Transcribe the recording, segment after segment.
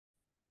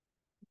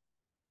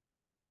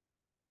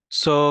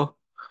So,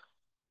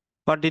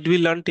 what did we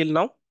learn till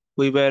now?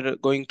 We were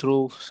going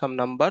through some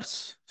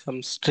numbers,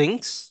 some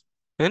strings,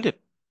 isn't it?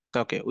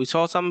 Okay, we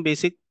saw some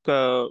basic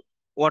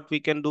what we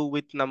can do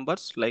with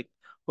numbers. Like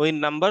in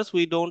numbers,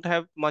 we don't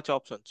have much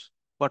options.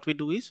 What we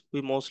do is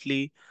we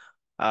mostly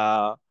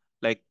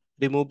like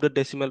remove the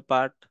decimal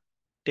part,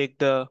 take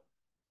the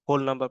whole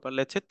number, but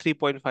let's say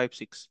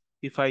 3.56.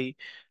 If I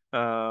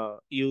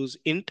use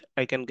int,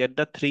 I can get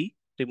the 3,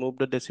 remove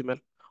the decimal,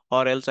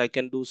 or else I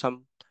can do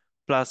some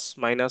plus,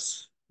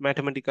 minus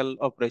mathematical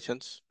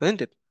operations,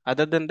 isn't it?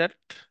 Other than that,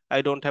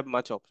 I don't have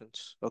much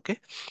options. Okay.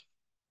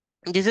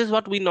 This is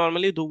what we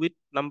normally do with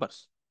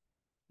numbers.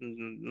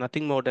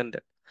 Nothing more than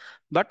that.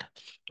 But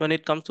when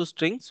it comes to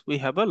strings, we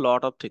have a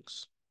lot of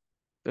things,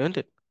 isn't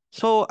it?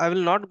 So I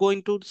will not go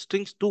into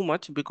strings too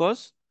much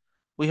because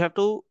we have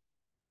to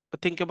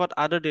think about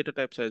other data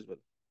types as well.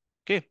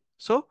 Okay.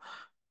 So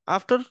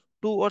after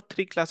 2 or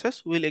 3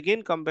 classes, we'll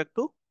again come back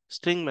to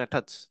string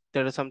methods.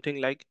 There is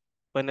something like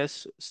when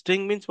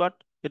string means what?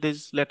 It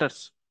is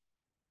letters.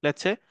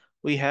 Let's say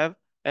we have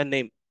a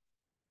name,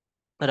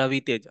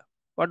 Ravi Teja.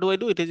 What do I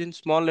do? It is in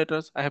small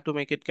letters. I have to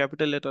make it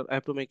capital letter. I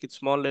have to make it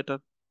small letter,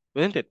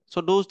 isn't it?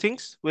 So those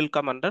things will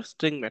come under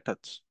string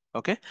methods.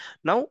 Okay.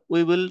 Now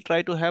we will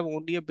try to have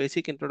only a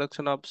basic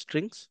introduction of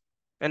strings,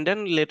 and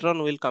then later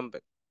on we'll come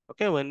back.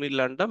 Okay, when we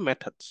learn the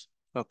methods.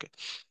 Okay.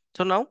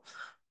 So now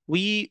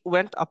we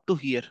went up to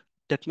here.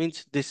 That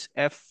means this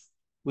F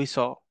we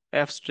saw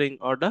F string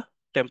or the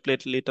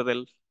template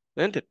literal,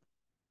 isn't it?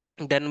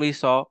 Then we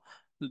saw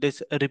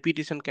this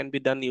repetition can be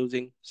done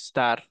using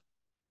star.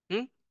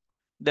 Hmm?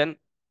 Then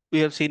we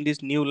have seen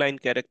this new line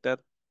character,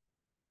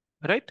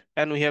 right?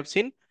 And we have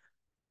seen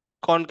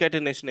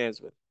concatenation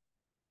as well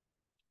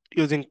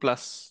using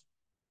plus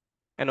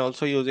and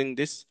also using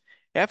this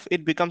F.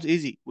 It becomes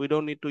easy. We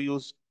don't need to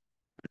use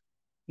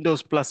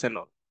those plus and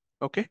all.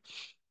 Okay.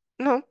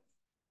 Now,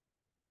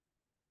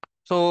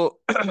 so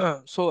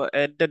so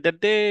at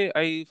that day,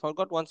 I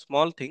forgot one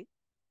small thing.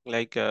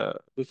 Like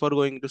before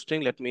going to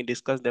string, let me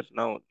discuss that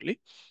now only.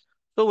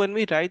 So when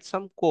we write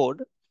some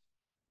code,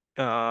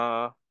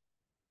 uh,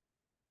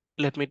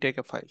 let me take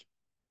a file.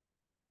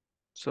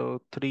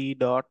 So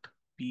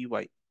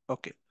 3.py.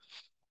 Okay.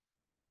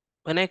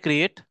 When I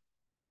create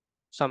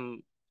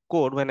some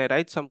code, when I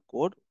write some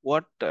code,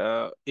 what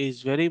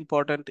is very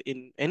important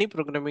in any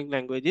programming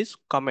language is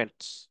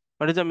comments.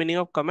 What is the meaning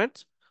of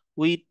comments?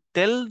 We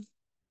tell,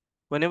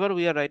 whenever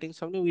we are writing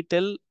something, we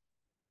tell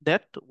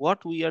that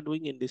what we are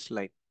doing in this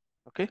line.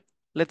 Okay.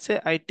 Let's say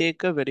I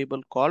take a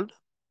variable called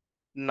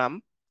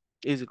num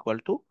is equal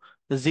to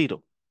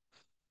 0.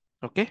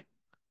 Okay.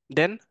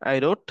 Then I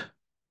wrote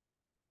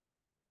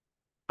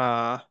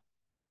uh,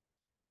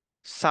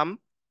 sum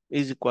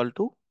is equal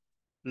to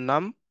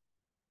num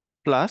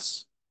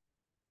plus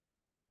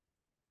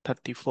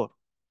 34.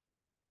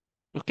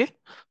 Okay.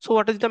 So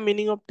what is the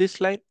meaning of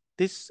this line?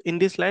 This in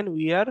this line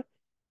we are,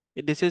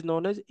 this is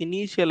known as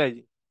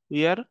initializing.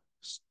 We are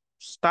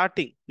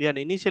starting. We are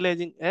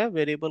initializing a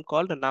variable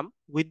called num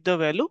with the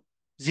value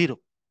 0.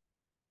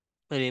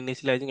 We are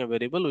initializing a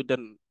variable with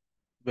the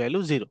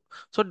value 0.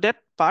 So that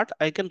part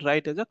I can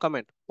write as a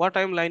comment. What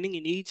I am lining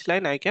in each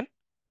line I can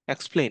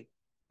explain.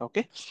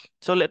 Okay.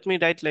 So let me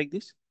write like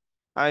this.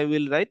 I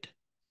will write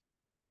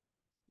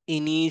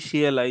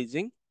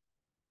initializing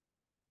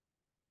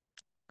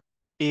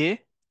a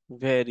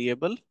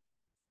variable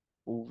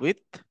with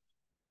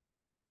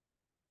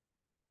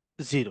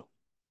 0.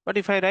 But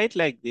if I write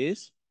like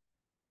this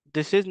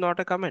is not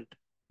a comment.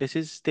 This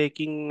is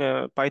taking,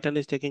 Python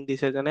is taking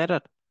this as an error.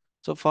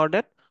 So for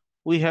that,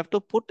 we have to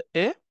put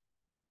a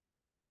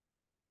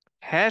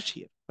hash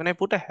here. When I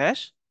put a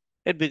hash,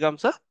 it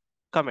becomes a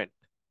comment.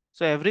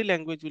 So every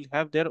language will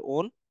have their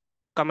own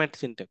comment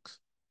syntax.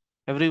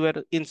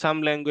 Everywhere in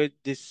some language,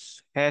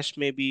 this hash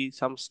may be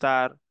some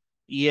star.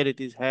 Here it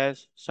is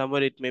hash.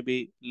 Somewhere it may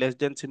be less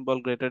than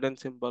symbol, greater than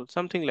symbol,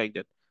 something like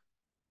that.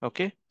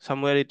 Okay.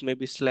 Somewhere it may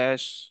be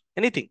slash,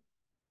 anything.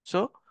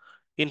 So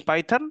in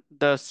Python,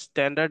 the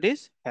standard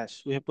is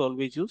hash. We have to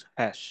always use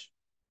hash.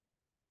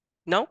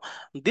 Now,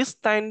 this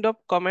kind of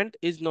comment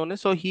is known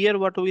as, so here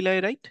what will I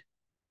write?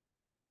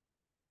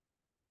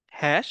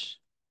 Hash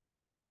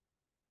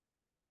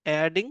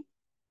adding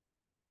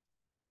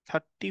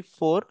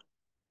 34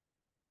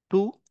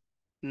 to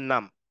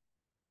num.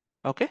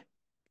 Okay.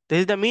 This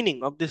is the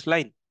meaning of this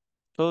line.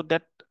 So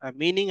that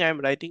meaning I am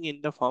writing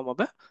in the form of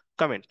a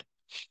comment.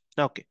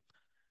 Okay.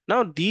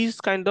 Now these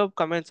kind of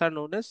comments are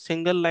known as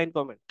single line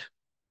comment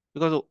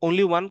because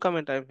only one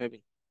comment I am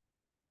having.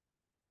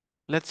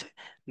 Let's say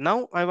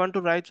now I want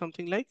to write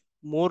something like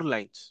more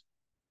lines.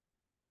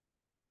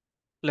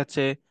 Let's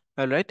say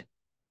I'll write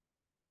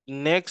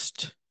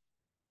next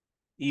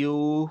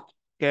you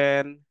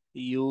can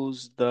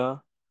use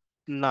the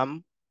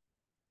num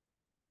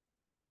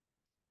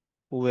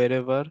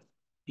wherever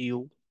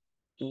you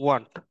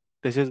want.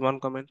 This is one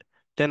comment.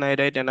 Then I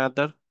write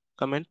another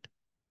comment,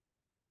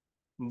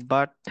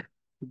 but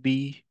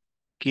be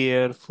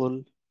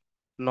careful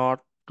not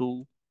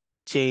to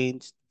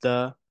change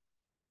the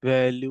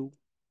value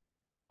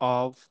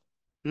of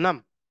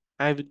num.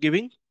 I'm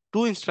giving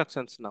two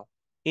instructions now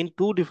in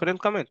two different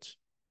comments.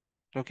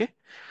 Okay.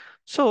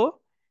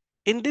 So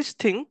in this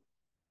thing,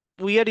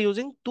 we are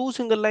using two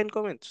single line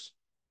comments.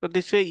 So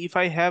this way, if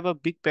I have a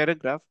big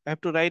paragraph, I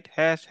have to write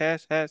hash,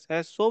 hash, hash,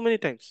 hash so many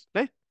times,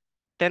 right?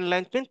 10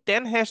 lines means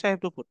 10 hash I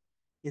have to put.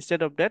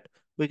 Instead of that,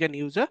 we can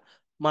use a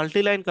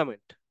multi-line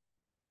comment.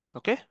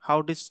 Okay.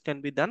 How this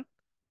can be done?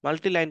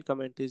 Multi-line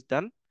comment is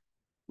done.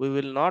 We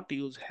will not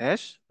use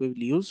hash. We will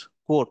use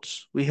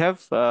quotes. We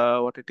have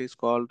what it is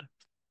called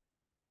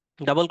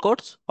double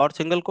quotes or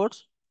single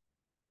quotes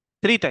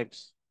three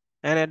times.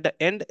 And at the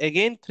end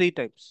again three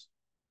times.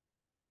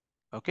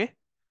 Okay.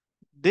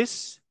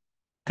 This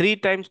three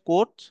times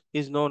quotes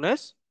is known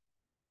as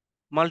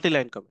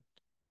multi-line comment.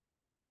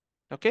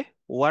 Okay.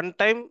 One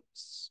time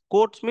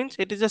quotes means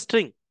it is a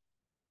string.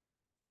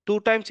 Two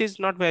times is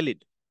not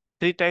valid.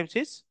 Three times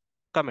is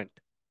comment.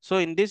 So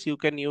in this you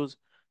can use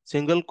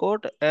single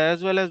quote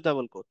as well as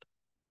double quote.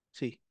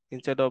 See,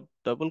 instead of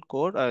double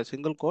quote,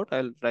 single quote,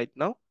 I'll write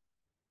now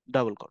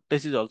double quote.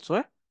 This is also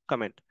a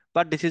comment,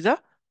 but this is a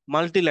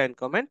multi-line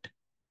comment.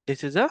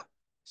 This is a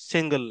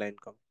single line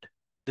comment.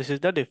 This is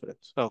the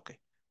difference. Okay,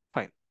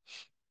 fine.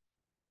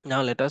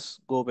 Now let us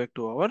go back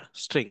to our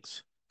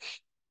strings.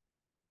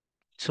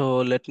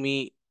 So let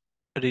me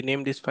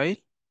rename this file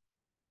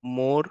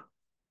more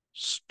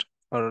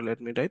or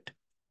let me write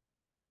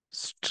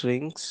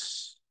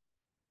strings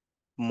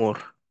more.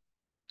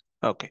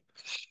 Okay.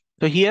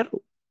 So here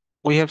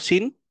we have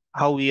seen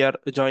how we are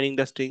joining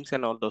the strings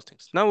and all those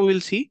things. Now we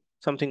will see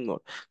something more.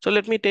 So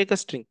let me take a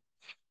string.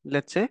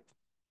 Let's say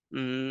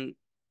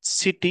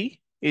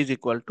city is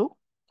equal to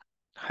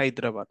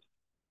Hyderabad.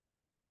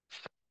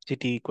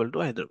 City equal to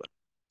Hyderabad.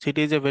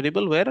 City is a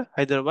variable where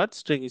Hyderabad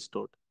string is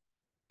stored.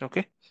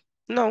 Okay.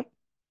 Now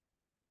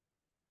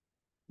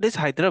this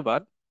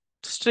Hyderabad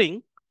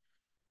string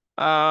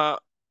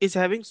is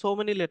having so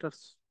many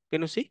letters.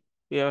 Can you see?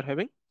 We are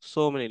having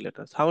so many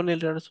letters. How many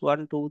letters?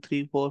 1, 2,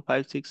 3, 4,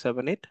 5, 6,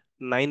 7, 8,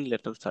 9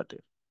 letters are there.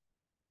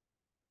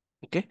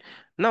 Okay.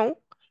 Now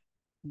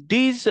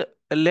these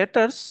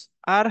letters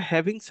are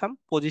having some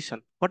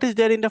position. What is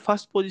there in the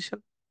first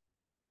position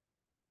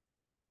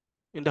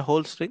in the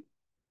whole string?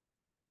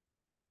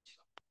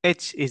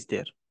 H is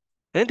there,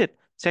 isn't it?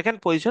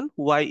 Second position,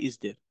 Y is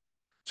there.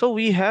 So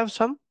we have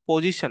some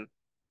position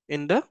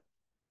in the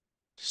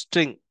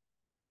string.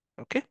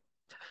 Okay.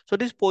 So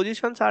these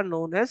positions are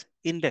known as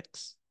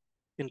index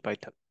in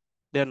Python.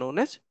 They are known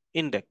as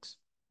index.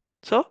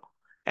 So,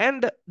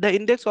 and the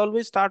index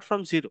always start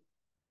from 0.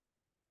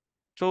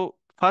 So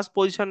first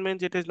position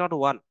means it is not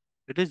 1,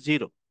 it is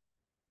 0.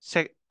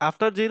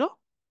 After 0,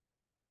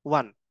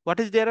 1. What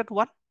is there at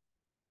 1?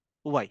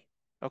 Y.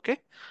 Okay.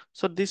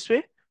 So this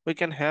way we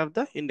can have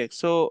the index.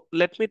 So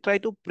let me try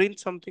to print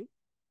something.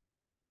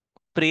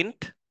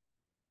 Print.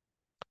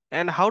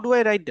 And how do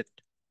I write that?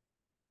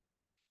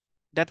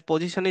 That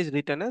position is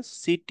written as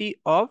city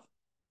of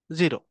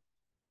 0.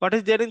 What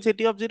is there in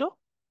city of 0?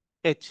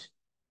 H.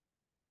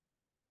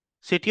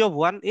 City of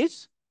 1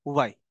 is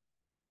Y.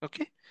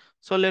 Okay.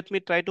 So let me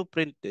try to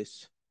print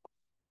this.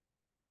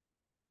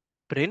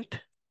 Print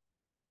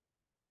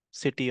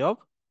city of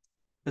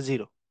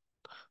 0.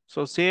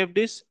 So save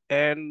this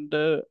and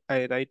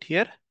I write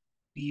here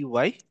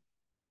py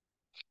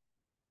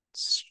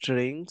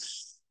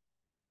strings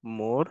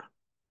more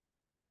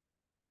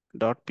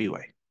dot py.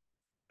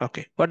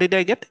 Okay. What did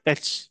I get?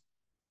 H.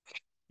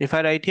 If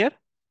I write here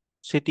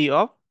city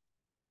of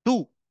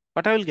 2,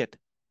 what I will get?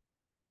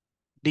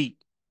 D.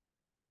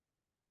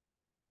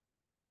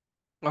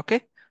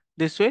 Okay.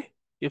 This way,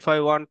 if I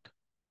want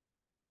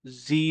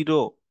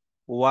 0,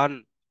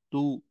 1,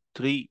 2,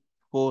 3,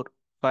 4,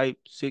 5,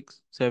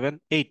 6,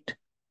 7, 8.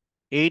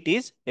 8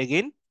 is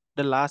again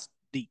the last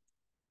D.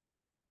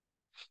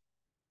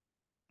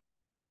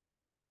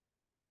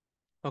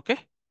 Okay.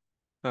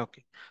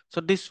 Okay. So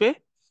this way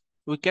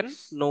we can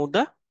know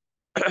the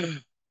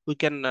we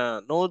can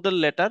know the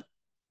letter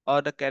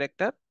or the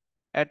character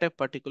at a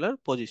particular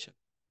position.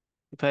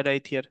 If I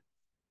write here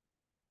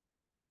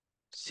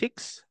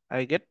 6,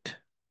 I get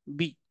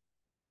B.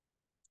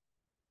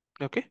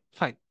 Okay,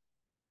 fine.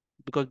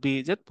 Because B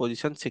is at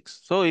position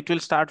 6. So it will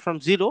start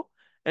from 0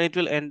 and it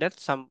will end at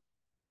some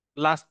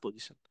last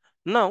position.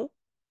 Now,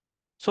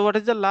 so what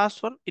is the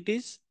last one? It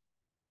is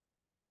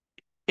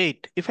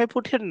 8. If I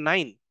put here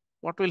 9,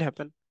 what will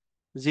happen?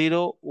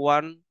 0,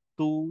 1,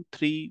 2,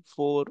 3,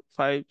 4,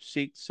 5,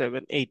 6,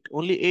 7, 8.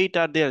 Only 8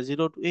 are there,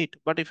 0 to 8.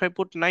 But if I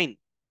put 9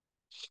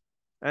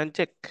 and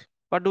check,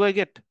 what do I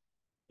get?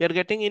 You're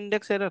getting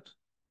index error.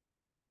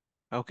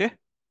 Okay.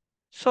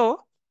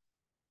 So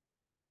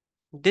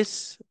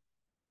this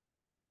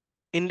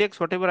index,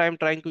 whatever I am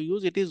trying to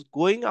use, it is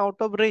going out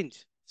of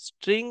range.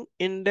 String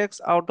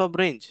index out of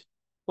range.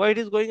 Why it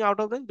is going out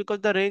of range? Because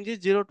the range is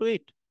 0 to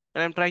 8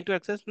 and I'm trying to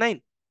access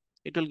 9.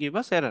 It will give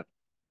us error.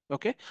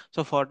 Okay.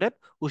 So for that,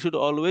 we should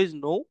always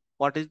know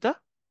what is the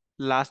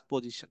last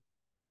position.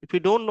 If we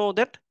don't know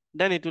that,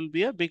 then it will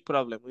be a big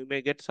problem. We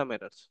may get some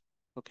errors.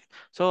 Okay.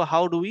 So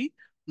how do we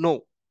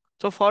know?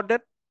 So for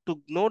that, to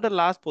know the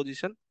last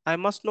position, I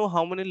must know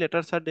how many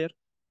letters are there.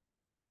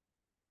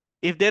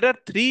 If there are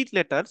 3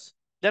 letters,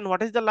 then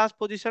what is the last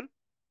position?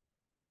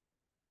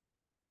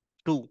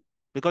 2,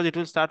 because it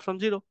will start from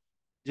 0.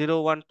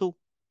 0, 1, 2.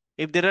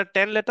 If there are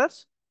 10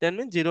 letters, then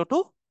means 0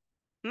 to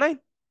 9.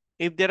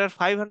 If there are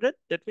 500,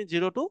 that means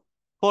 0 to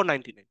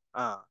 499.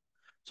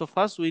 So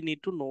first we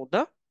need to know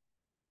the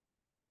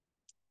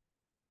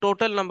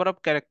total number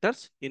of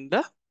characters in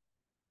the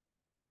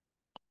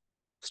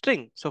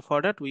string. So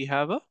for that we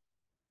have a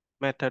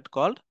method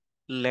called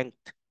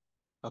length.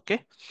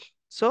 Okay.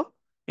 So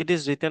it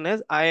is written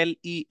as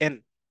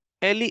ILEN.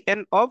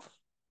 LEN of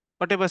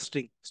whatever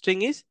string.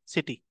 String is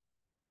city.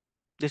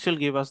 This will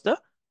give us the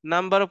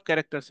number of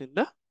characters in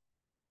the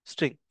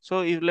string.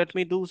 So if let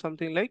me do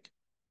something like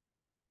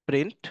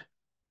print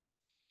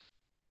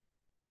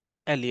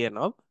len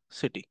of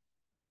city.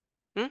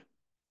 Hmm?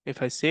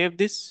 If I save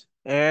this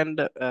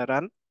and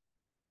run,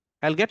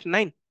 I'll get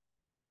 9.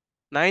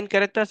 9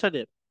 characters are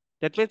there.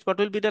 That means what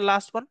will be the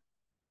last one?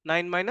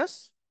 9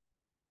 minus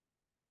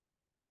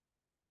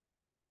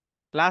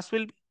last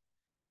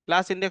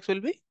index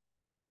will be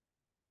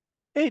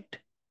 8.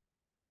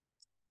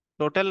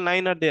 Total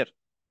 9 are there.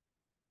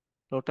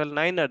 Total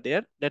 9 are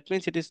there. That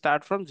means it is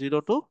start from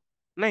 0 to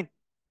 9.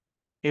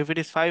 If it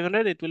is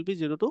 500, it will be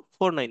 0 to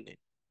 499.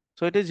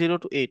 So it is 0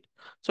 to 8.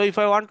 So if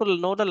I want to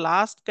know the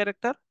last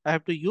character, I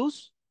have to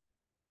use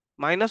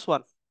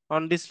 -1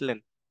 on this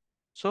len.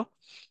 So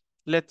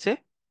let's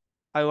say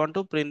I want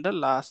to print the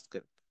last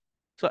character.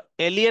 So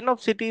alien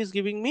of city is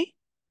giving me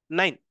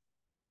 9.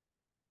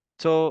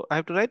 So I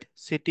have to write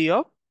city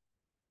of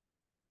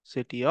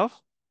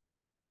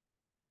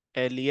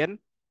alien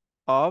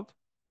of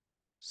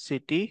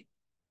city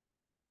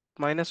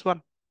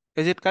 -1.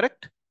 Is it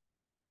correct?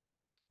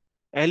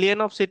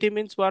 Alien of city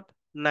means what?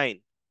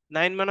 9.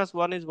 9 minus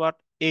 1 is what?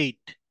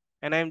 8.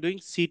 And I am doing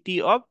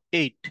city of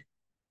 8.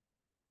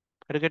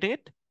 Are you getting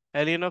it?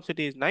 Alien of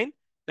city is 9.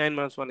 9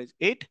 minus 1 is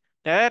 8.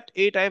 That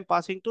 8 I am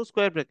passing to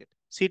square bracket.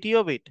 City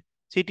of 8.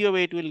 City of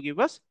 8 will give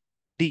us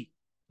D,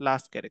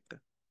 last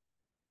character.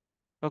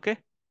 Okay.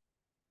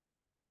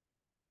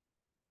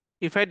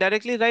 If I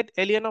directly write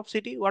alien of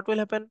city, what will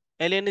happen?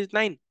 Alien is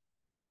 9.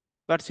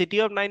 But city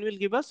of 9 will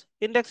give us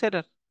index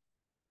error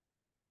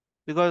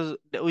because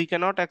we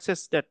cannot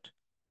access that.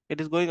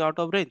 It is going out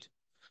of range.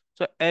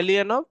 So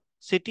alien of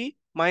city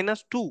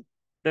 -2.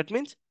 That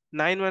means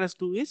 9 minus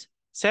 2 is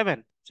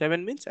 7.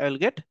 7 means I will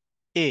get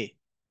A.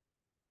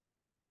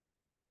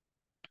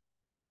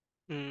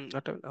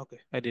 Okay,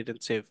 I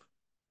didn't save.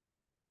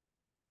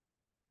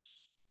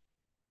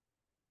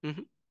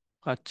 Mm-hmm.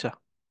 Acha,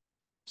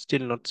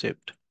 still not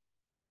saved.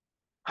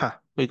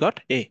 We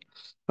got A.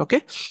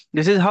 Okay,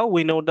 this is how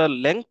we know the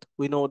length,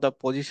 we know the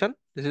position.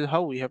 This is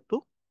how we have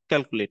to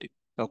calculate it.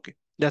 Okay,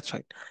 that's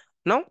fine.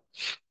 Now,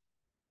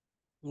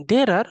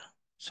 there are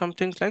some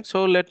things like,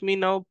 so let me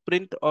now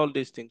print all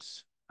these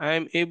things. I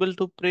am able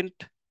to print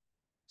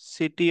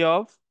city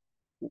of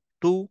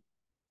 2.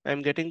 I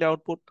am getting the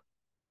output.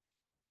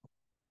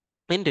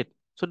 Indeed.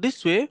 So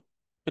this way,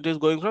 it is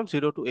going from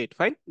 0 to 8.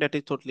 Fine, that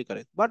is totally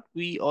correct. But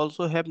we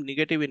also have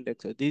negative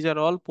indexes. These are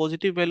all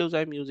positive values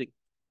I'm using.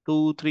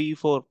 2, 3,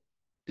 4.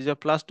 These are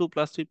 +2,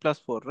 +3,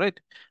 +4, right?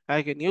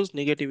 I can use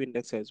negative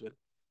index as well.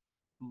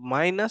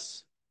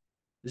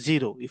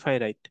 -0, if I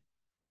write.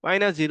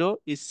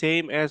 -0 is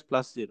same as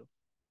 +0.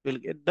 We'll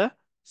get the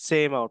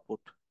same output.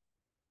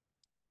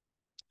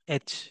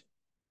 H.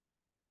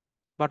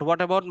 But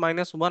what about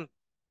 -1?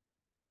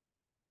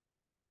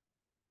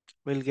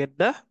 We'll get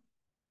the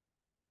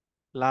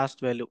last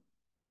value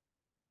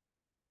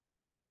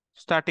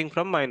starting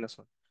from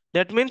 -1.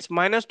 That means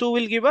 -2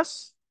 will give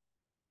us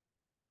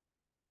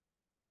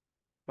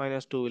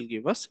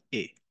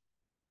A.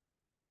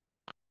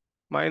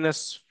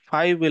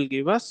 -5 will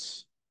give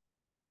us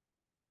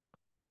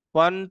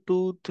 1,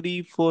 2,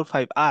 3, 4,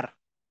 5 R.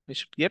 We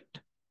should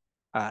get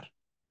R.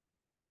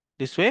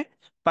 This way,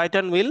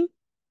 Python will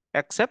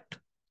accept,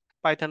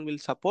 Python will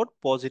support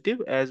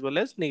positive as well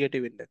as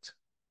negative index.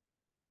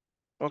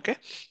 Okay,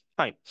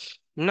 fine.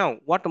 Now,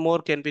 what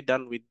more can be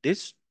done with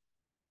this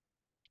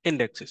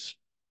indexes?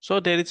 So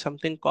there is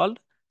something called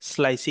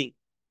slicing.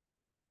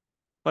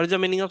 What is the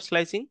meaning of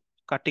slicing?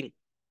 Cutting.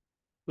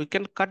 We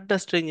can cut the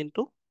string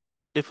into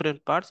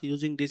different parts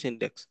using this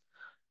index.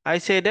 I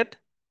say that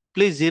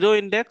please 0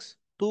 index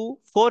to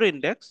 4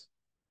 index,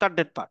 cut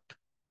that part.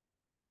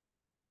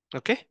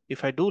 Okay,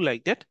 if I do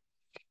like that,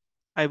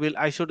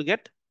 I should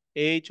get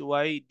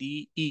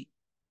HYDE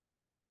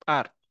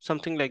R,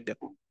 something like that,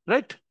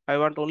 right? I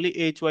want only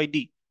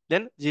HYD,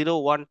 then 0,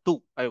 1,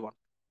 2 I want,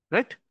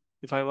 right?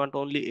 If I want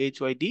only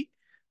HYD,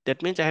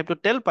 that means I have to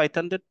tell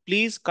Python that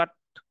please cut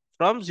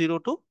from 0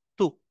 to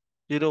 2,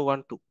 0,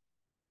 1, 2,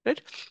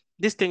 right?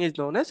 This thing is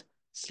known as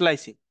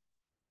slicing.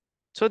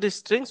 So these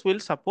strings will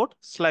support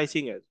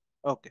slicing as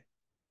okay.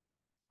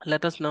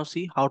 Let us now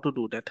see how to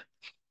do that.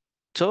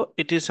 So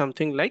it is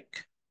something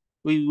like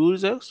we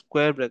use a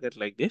square bracket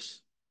like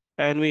this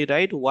and we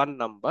write one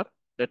number,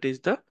 that is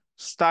the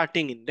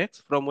starting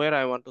index from where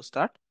I want to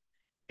start,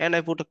 and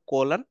I put a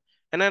colon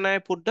and then I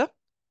put the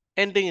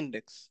ending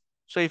index.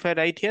 So if I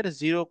write here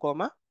 0,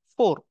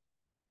 4,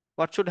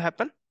 what should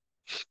happen?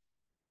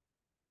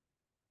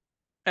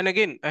 And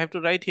again, I have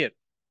to write here,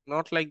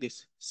 not like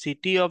this.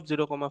 City of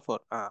 0, comma 4.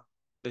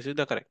 This is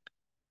the correct.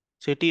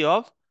 City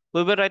of,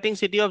 we were writing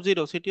city of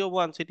 0, city of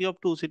 1, city of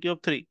 2, city of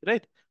 3,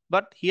 right?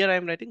 But here I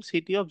am writing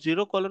city of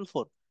 0 colon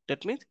 4.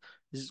 That means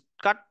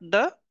cut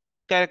the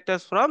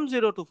characters from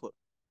 0 to 4.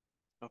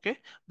 Okay.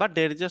 But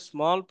there is a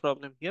small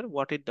problem here.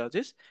 What it does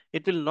is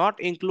it will not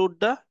include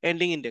the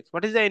ending index.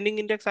 What is the ending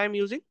index I am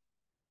using?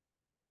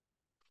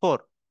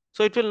 4.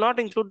 So it will not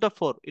include the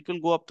 4. It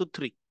will go up to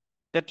 3.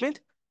 That means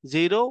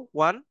 0,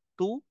 1,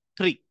 2,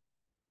 3.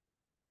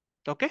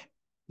 Okay.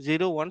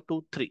 0, 1,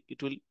 2, 3.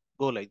 It will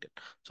go like that.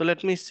 So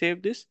let me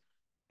save this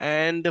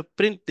and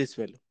print this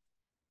value.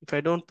 If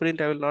I don't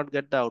print, I will not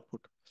get the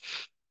output.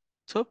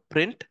 So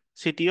print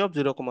city of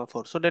 0, comma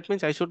 4. So that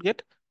means I should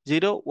get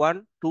 0,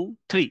 1, 2,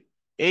 3.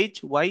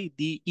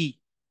 HYDE.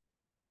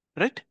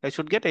 Right? I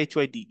should get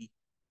HYDE.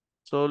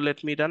 So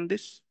let me run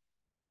this.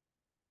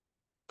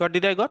 What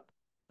did I got?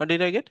 What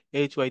did I get?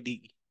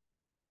 HYDE.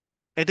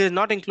 It is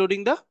not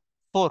including the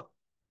 4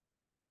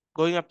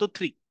 going up to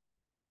 3.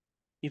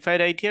 If I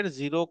write here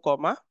 0,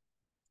 comma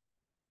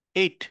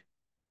 8,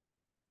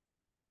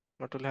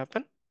 what will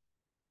happen?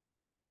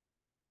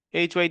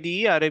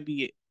 HYDE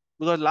RABA.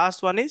 Because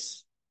last one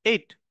is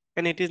 8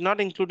 and it is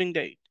not including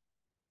the 8.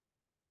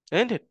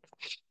 Isn't it?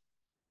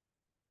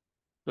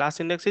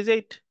 Last index is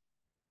 8.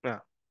 Yeah.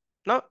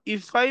 Now,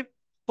 if I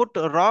put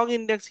a wrong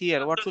index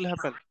here, what will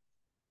happen?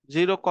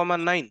 0, comma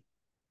 9.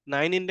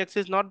 9 index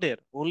is not there.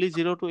 Only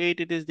 0 to 8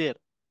 it is there.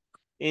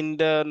 In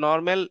the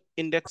normal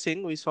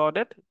indexing, we saw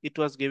that it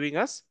was giving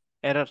us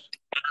error.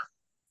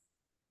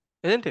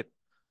 Isn't it?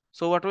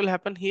 So what will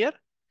happen here?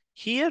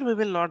 Here we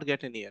will not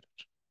get any error.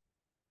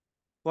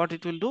 What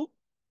it will do?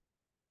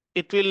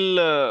 It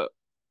will,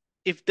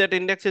 if that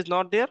index is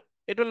not there,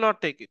 it will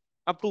not take it.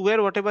 Up to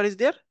where whatever is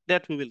there,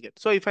 that we will get.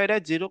 So if I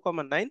write 0,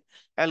 comma 9,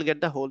 I'll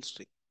get the whole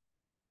string.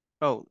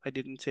 Oh, I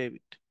didn't save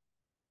it.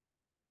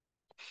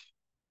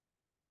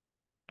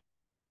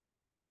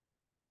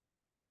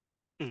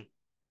 Hmm.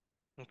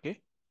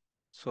 Okay.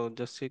 So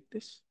just check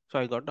this. So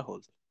I got the whole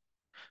thing.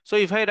 So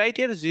if I write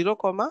here 0,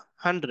 comma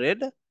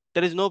 100,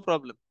 there is no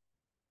problem.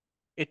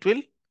 It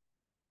will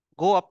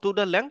go up to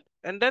the length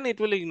and then it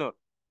will ignore.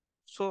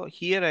 So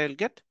here I will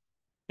get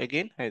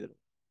again Hyderabad.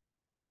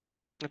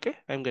 Okay,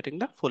 I'm getting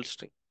the full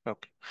string.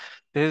 Okay,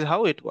 this is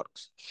how it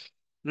works.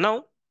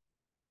 Now,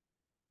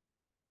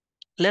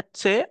 let's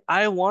say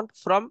I want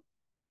from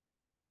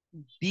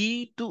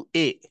D to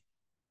A.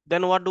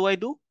 Then what do I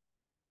do?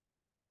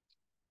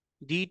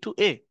 D to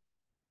A.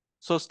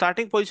 So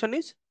starting position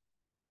is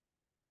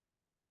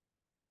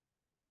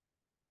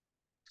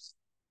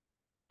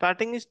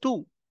starting is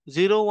 2,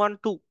 0, 1,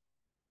 2.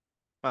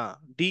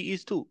 D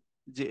is 2.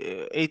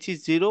 H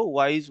is 0,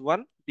 Y is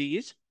 1, D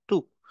is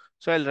 2.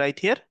 So I'll write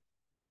here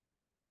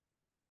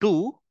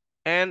 2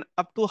 and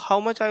up to how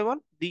much I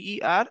want?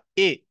 DERA,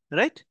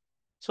 right?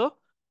 So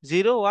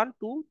 0, 1,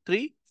 2,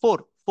 3,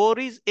 4. 4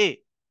 is A,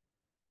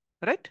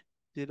 right?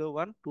 0,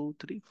 1, 2,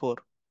 3, 4,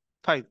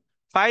 5.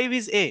 5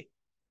 is A,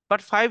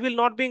 but 5 will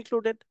not be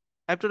included.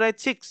 I have to write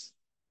 6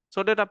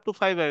 so that up to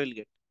 5 I will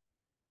get.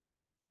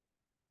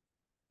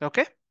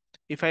 Okay.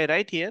 If I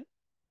write here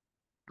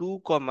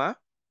 2, comma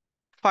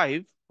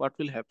 5, what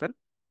will happen?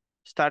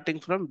 Starting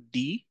from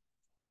D,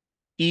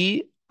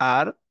 E,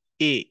 R,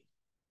 A.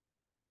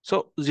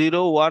 So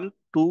 0, 1,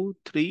 2,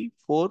 3,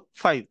 4,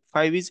 5.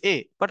 5 is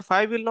A, but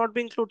 5 will not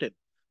be included.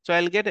 So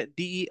I'll get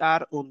DER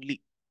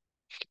only.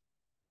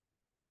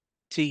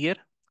 See here,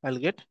 I'll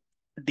get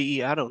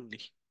DER only.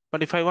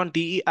 But if I want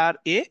DER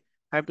A,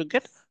 I have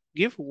to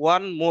give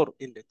one more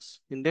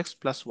index, index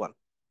plus 1.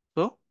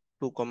 So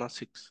 2, comma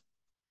 6.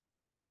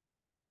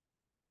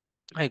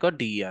 I got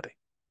DER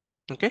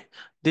A. Okay,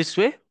 this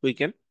way we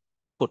can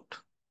put.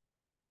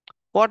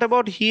 What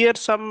about here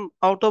some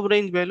out of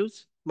range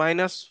values?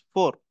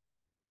 -4.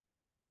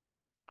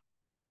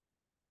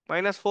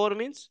 -4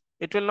 means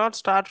it will not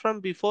start from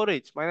before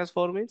H.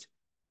 -4 means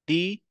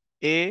D,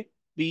 A,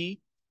 B,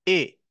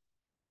 A.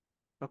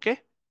 Okay.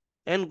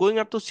 And going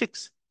up to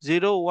 6.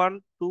 0,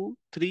 1, 2,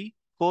 3,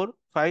 4,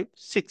 5,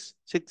 6.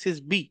 6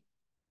 is B.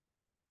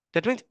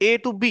 That means A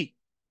to B.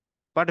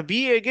 But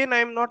B again I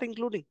am not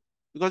including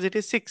because it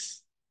is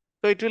 6.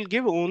 So it will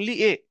give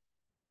only A.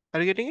 Are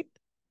you getting it?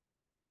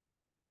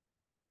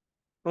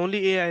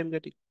 Only A I am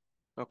getting.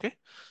 Okay.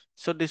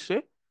 So this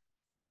way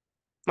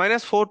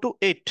 -4 to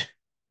 8.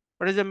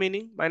 What is the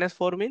meaning?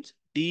 -4 means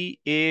D,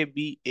 A,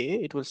 B,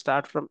 A. It will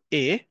start from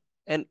A.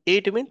 And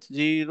 8 means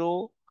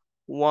 0,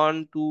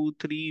 1, 2,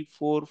 3,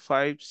 4,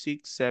 5,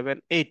 6,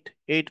 7, 8.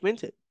 8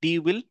 means D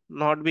will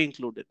not be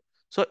included.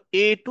 So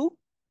A to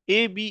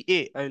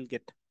ABA I will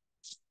get.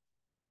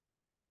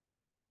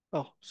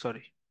 Oh,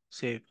 sorry.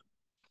 Save.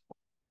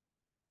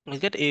 I'll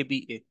get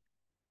ABA.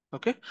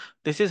 Okay.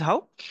 This is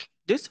how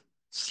this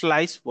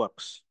slice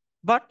works.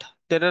 But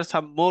there are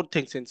some more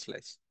things in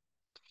slice.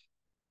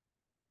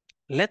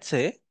 Let's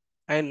say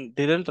I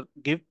didn't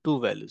give two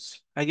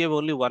values. I gave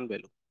only one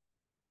value.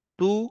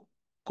 2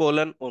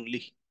 colon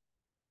only.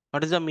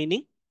 What is the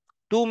meaning?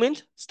 2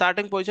 means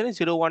starting position is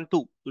 0, 1,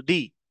 2,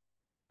 D.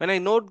 When I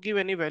not give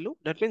any value,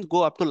 that means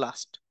go up to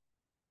last.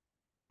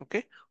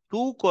 Okay.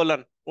 2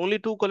 colon, only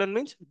 2 colon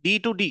means D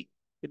to D.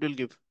 It will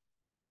give.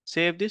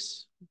 Save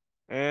this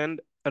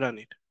and run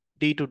it.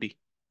 D to D.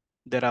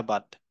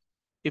 Hyderabad.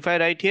 If I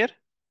write here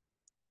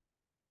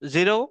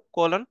 0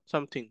 colon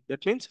something,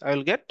 that means I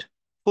will get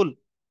full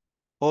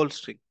whole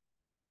string.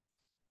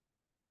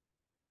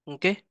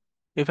 Okay.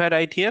 If I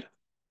write here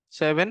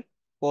 7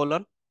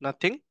 colon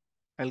nothing,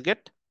 I'll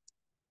get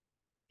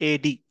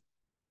AD.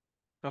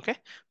 Okay.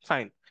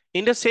 Fine.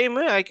 In the same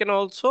way, I can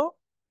also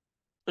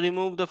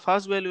remove the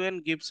first value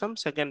and give some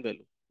second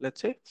value.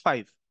 Let's say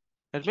 5.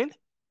 That means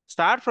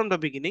start from the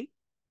beginning.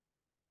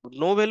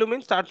 No value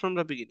means start from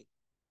the beginning.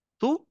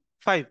 To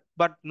 5,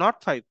 but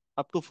not 5,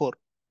 up to 4.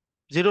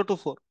 0 to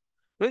 4.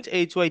 Means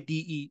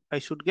HYDE. I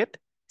should get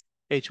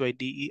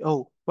HYDE.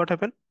 Oh, what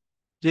happened?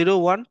 0,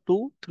 1,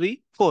 2,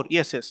 3, 4.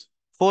 Yes, yes.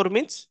 4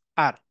 means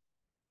R.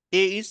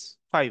 A is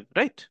 5,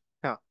 right?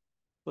 Yeah.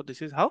 So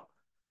this is how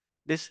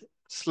this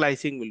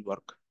slicing will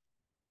work.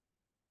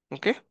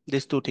 Okay.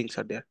 These two things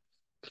are there.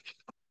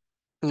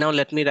 Now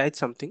let me write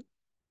something.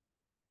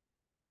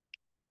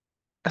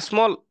 A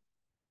small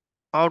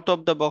out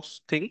of the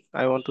box thing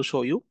I want to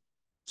show you.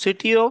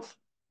 City of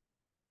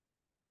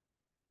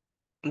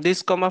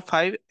this comma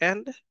 5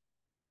 and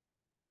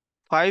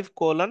 5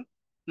 colon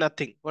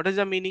nothing. What is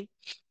the meaning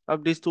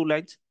of these two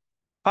lines?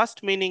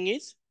 First meaning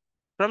is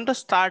from the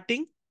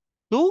starting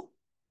to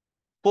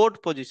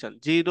port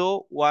position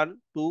 0, 1,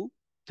 2,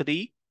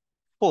 3,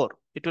 4.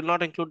 It will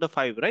not include the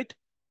 5, right?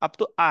 Up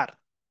to R.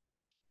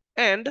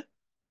 And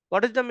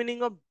what is the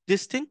meaning of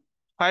this thing?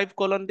 5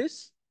 colon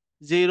this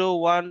 0,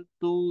 1,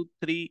 2,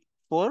 3,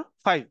 4,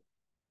 5.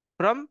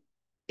 From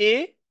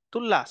A to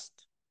last.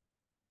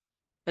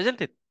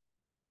 Isn't it?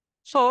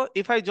 So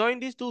if I join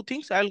these two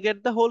things, I'll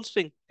get the whole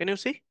string. Can you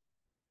see?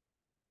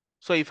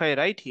 So if I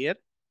write here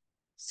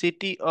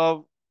city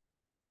of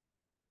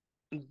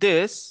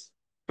this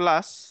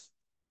plus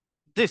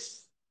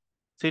this,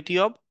 city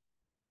of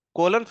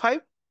colon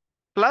 5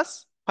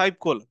 plus 5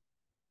 colon,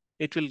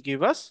 it will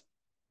give us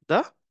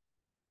the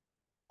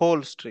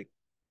whole string.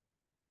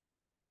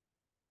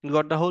 You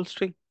got the whole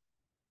string.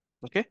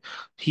 Okay.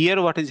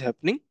 Here what is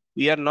happening?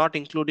 We are not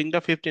including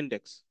the fifth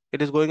index.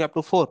 It is going up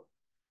to 4.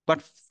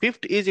 But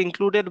fifth is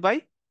included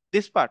by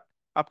this part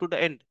up to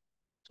the end.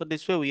 So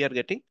this way we are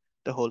getting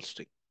the whole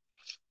string.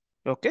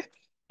 Okay.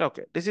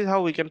 Okay. This is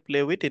how we can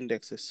play with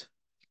indexes.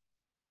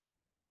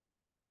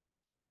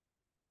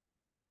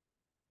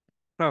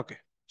 Okay.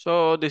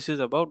 So this is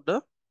about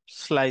the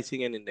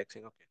slicing and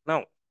indexing. Okay.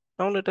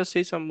 Now let us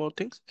see some more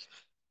things.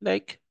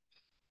 Like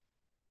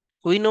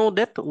we know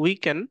that we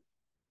can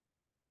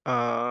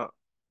uh,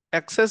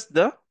 access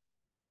the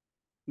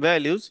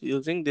values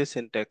using this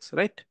syntax,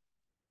 right?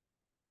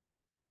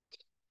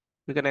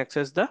 We can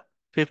access the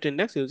fifth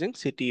index using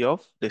city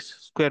of this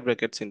square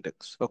bracket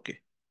syntax. Okay.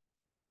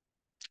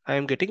 I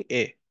am getting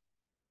A.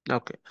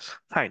 Okay.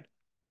 Fine.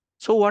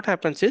 So what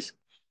happens is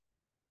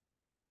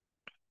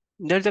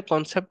there's a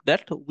concept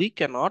that we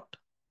cannot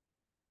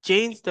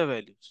change the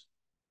values.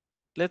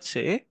 Let's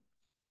say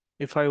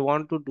if I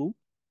want to do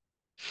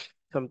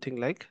something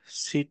like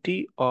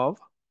city of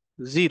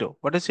 0.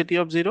 What is city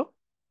of 0?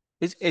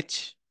 Is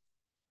H.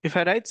 If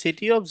I write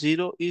city of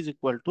 0 is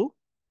equal to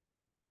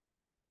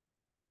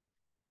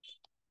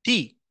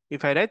T.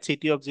 If I write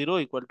city of 0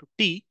 equal to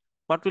T,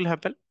 what will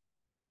happen?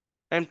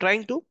 I'm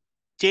trying to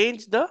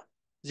change the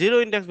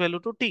 0 index value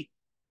to T.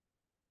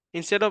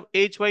 Instead of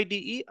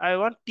HYDE, I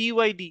want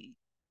TYDE.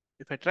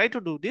 If I try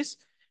to do this,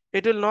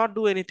 it will not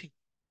do anything.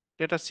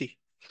 Let us see.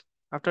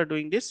 After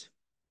doing this,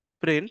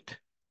 print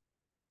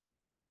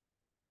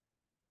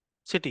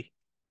city.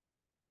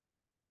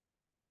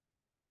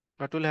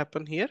 What will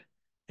happen here?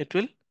 It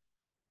will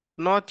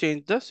not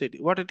change the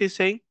city. What it is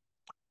saying?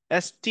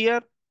 str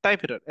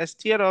type error.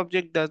 str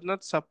object does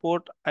not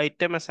support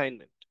item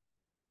assignment.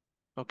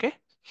 Okay.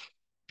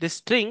 The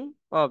string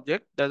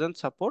object doesn't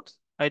support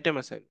item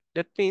assignment.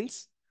 That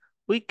means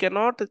we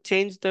cannot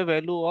change the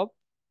value of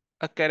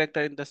a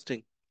character in the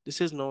string.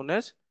 This is known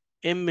as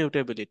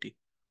immutability.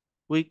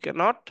 We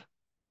cannot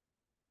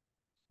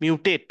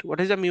mutate. What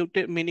is the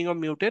meaning of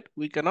mutate?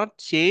 We cannot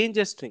change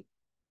a string.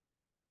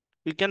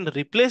 We can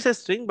replace a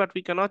string, but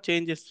we cannot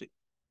change a string.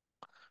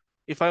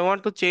 If I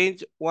want to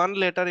change one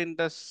letter in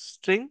the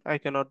string, I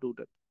cannot do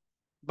that.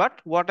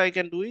 But what I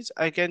can do is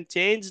I can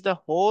change the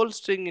whole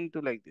string into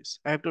like this.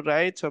 I have to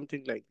write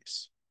something like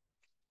this.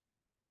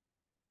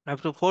 I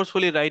have to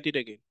forcefully write it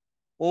again.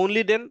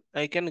 Only then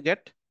I can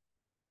get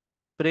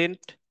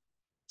print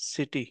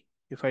city.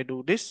 If I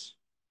do this,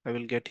 I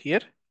will get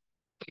here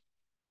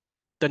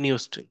the new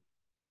string.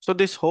 So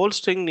this whole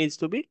string needs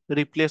to be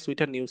replaced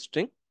with a new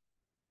string.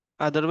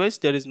 Otherwise,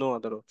 there is no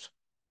other option.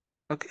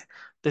 Okay.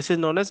 This is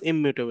known as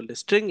immutability,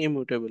 string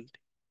immutability.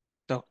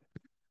 Okay,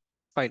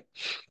 fine.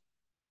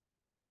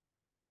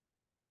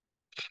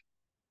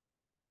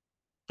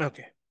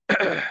 Okay.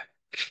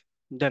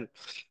 Done.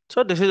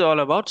 So this is all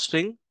about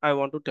string I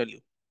want to tell you.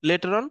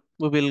 Later on,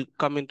 we will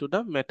come into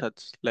the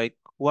methods like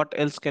what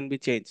else can be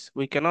changed?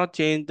 We cannot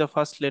change the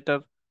first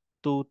letter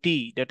to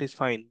T, that is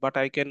fine, but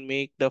I can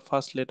make the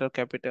first letter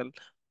capital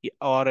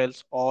or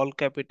else all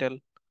capital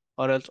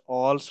or else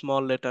all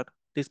small letter.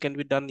 This can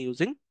be done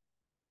using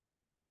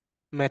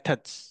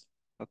methods.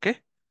 Okay.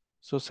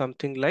 So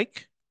something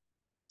like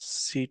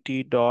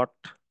ct dot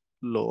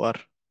lower.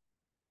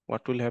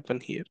 What will happen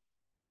here?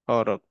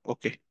 Or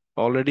okay,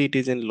 already it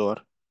is in lower.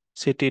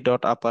 Ct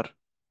dot upper.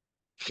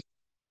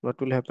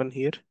 What will happen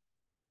here?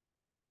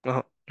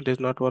 It is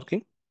not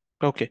working.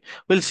 Okay,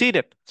 we'll see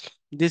that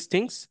these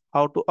things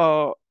how to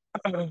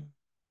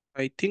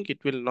I think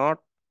it will not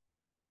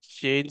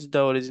change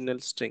the original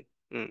string.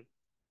 Mm.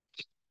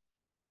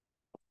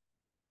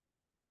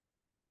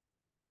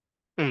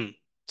 Mm.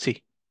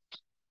 See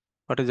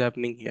what is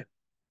happening here.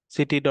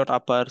 Ct dot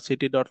upper,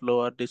 ct dot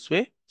lower. This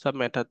way, some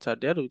methods are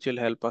there which will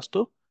help us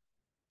to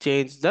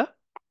change the.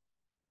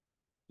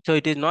 So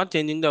it is not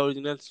changing the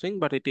original string,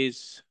 but it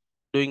is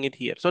doing it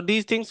here. So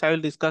these things I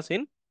will discuss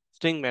in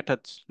string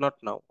methods, not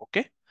now.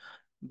 Okay,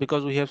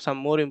 because we have some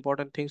more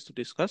important things to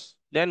discuss.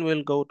 Then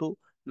we'll go to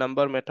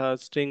number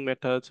methods, string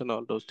methods, and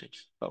all those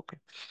things. Okay.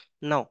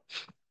 Now,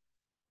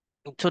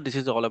 so this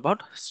is all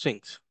about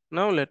strings.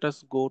 Now let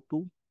us go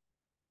to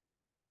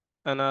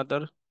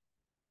another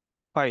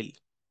file.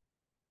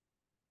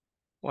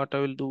 What I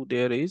will do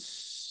there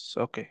is,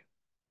 okay,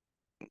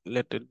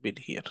 let it be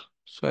here.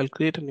 So I'll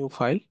create a new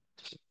file.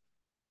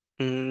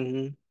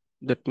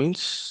 That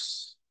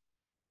means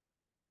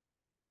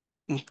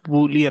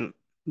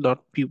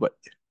boolean.py.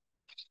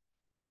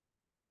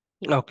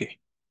 Okay.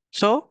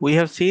 So we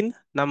have seen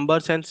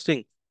numbers and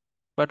string,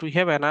 but we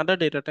have another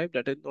data type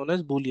that is known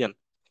as boolean.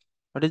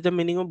 What is the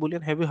meaning of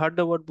boolean? Have you heard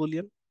the word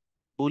boolean?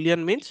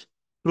 Boolean means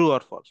true or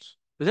false,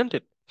 isn't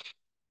it?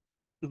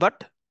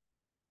 But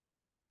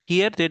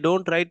here they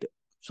don't write.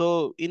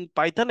 So in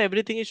Python,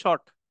 everything is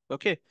short.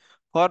 Okay.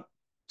 For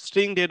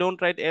string, they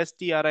don't write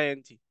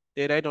string.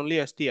 They write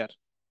only str.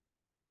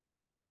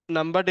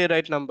 Number, they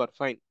write number.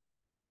 Fine.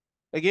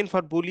 Again,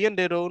 for Boolean,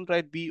 they don't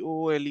write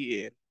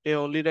boolean. They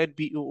only write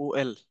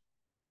bool.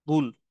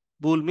 Bool.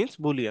 Bool means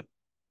Boolean.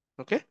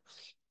 Okay.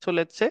 So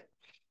let's say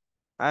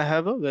I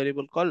have a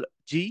variable called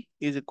g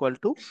is equal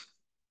to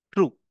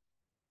true.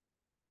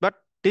 But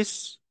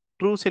this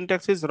true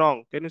syntax is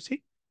wrong. Can you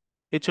see?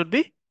 It should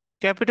be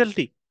capital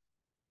T.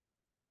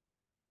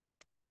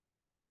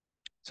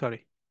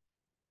 Sorry.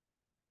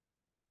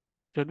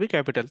 Should be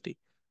capital T.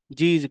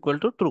 G is equal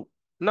to true.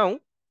 Now,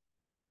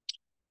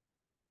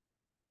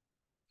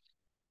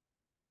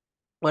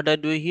 what I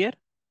do here?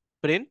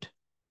 Print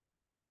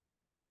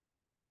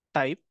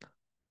type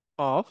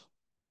of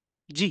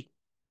G.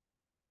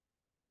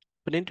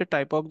 Print a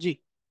type of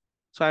G.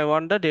 So I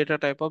want the data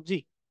type of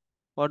G.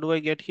 What do I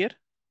get here?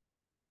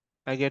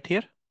 I get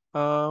here.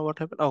 What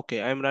happened?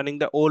 Okay, I'm running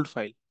the old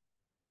file.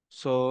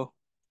 So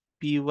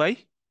py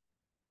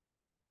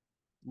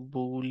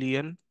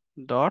boolean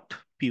dot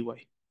py.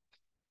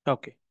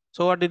 Okay.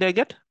 So what did I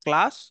get?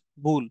 Class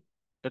bool.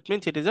 That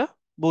means it is a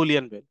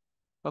boolean value.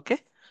 Okay.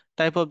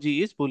 Type of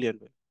G is boolean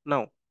value.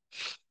 Now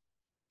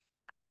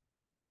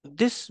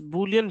this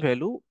boolean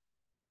value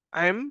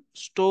I am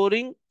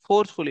storing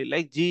forcefully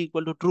like G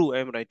equal to true. I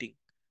am writing.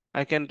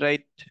 I can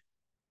write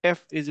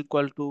F is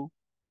equal to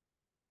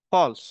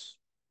false,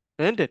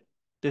 isn't it?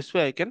 This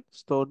way I can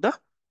store the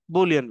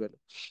boolean value.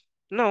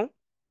 Now,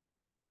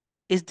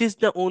 is this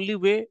the only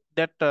way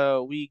that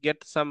we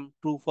get some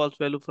true false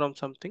value from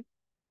something?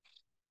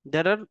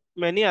 There are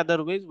many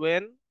other ways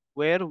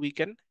where we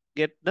can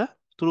get the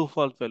true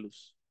false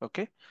values.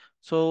 Okay.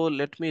 So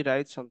let me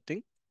write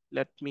something.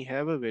 Let me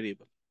have a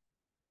variable.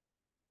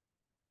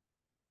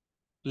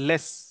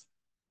 Less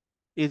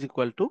is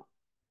equal to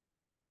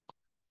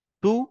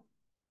 2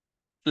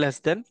 less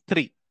than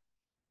 3.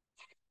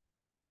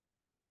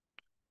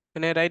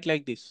 When I write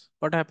like this,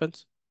 what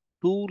happens?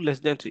 2 less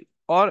than 3.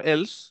 Or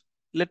else,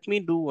 let me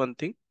do one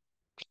thing.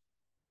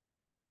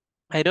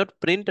 I wrote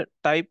print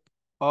type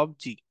of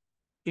G.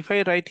 If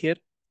I write here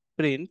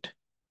print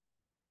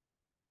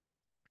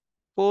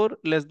 4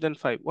 less than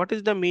 5, what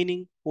is the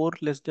meaning 4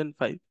 less than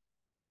 5?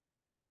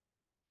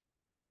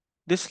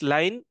 This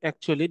line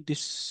actually,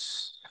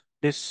 this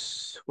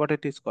what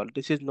it is called?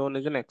 This is known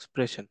as an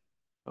expression.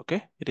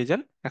 Okay, it is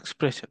an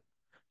expression.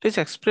 This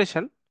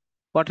expression,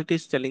 what it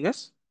is telling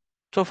us?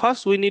 So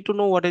first we need to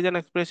know what is an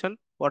expression,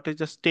 what is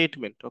a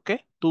statement.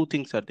 Okay, two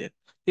things are there.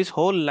 This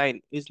whole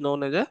line is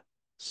known as a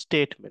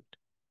statement.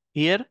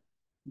 Here,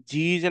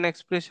 G is an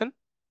expression,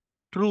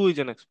 true is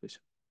an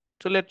expression.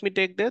 So let me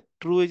take that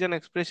true is an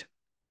expression,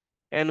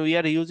 and we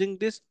are using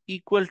this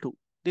equal to.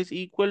 This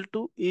equal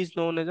to is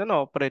known as an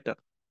operator.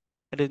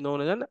 It is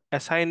known as an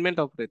assignment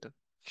operator.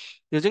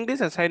 Using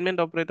this assignment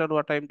operator,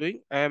 what I am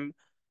doing, I am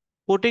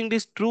putting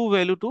this true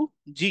value to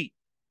G,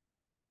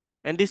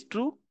 and this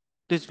true,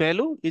 this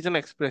value is an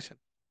expression.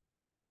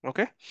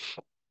 Okay.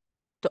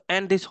 So,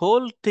 and this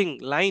whole thing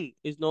line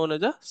is known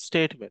as a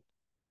statement.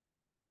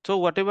 So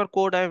whatever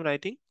code I am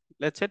writing,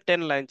 let's say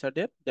 10 lines are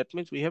there. That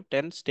means we have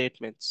 10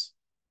 statements.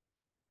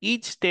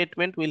 Each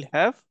statement will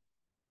have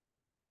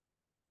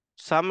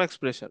some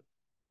expression.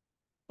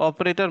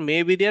 operator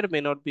may be there,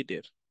 may not be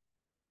there.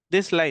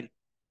 This line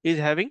is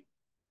having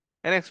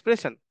an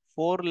expression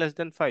 4 less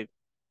than 5,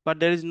 but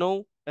there is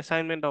no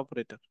assignment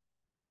operator.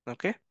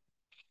 Okay.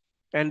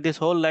 And this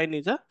whole line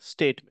is a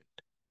statement,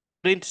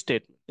 print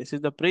statement. This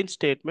is the print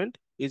statement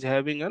is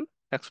having an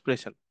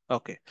expression.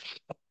 Okay.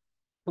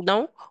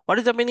 Now, what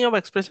is the meaning of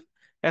expression?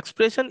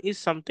 Expression is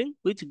something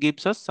which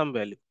gives us some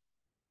value.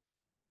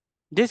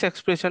 This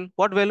expression,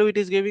 what value it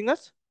is giving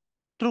us?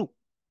 True.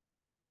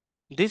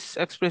 This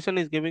expression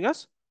is giving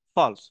us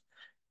false.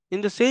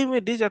 In the same way,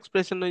 this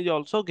expression is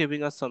also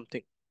giving us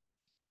something.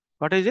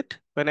 What is it?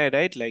 When I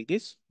write like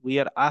this, we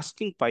are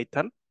asking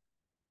Python,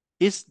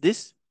 is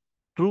this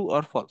true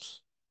or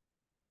false?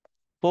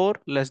 4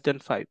 less than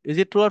 5. Is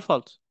it true or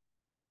false?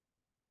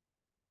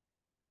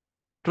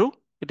 True.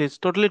 It is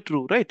totally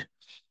true, right?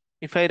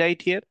 If I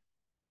write here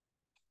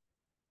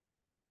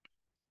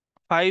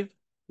 5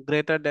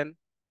 greater than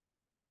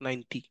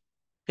 90,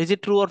 is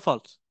it true or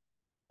false?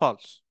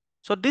 False.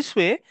 So this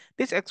way,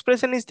 this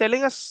expression is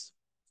telling us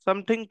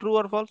something true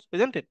or false,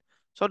 isn't it?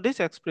 So this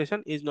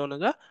expression is known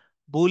as a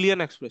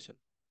Boolean expression.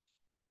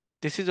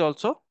 This is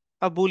also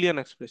a Boolean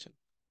expression.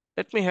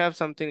 Let me have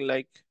something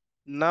like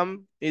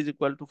num is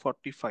equal to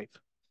 45.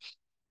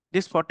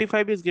 This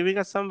 45 is giving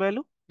us some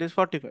value. This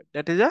 45,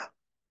 that is a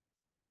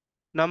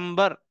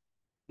number,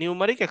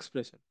 numeric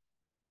expression.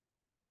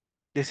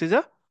 This is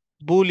a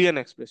Boolean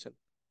expression.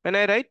 When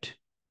I write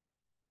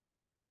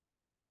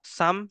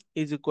sum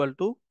is equal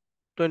to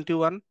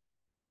 21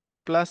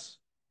 plus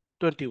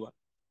 21.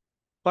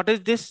 What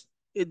is this?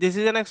 This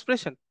is an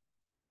expression.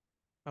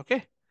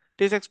 Okay.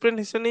 This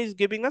expression is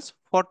giving us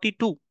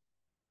 42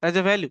 as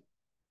a value.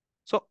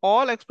 So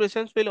all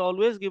expressions will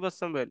always give us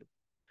some value.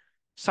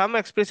 Some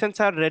expressions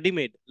are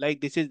ready-made,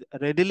 like this is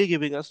readily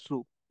giving us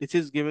true. This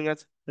is giving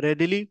us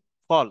readily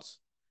false.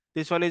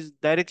 This one is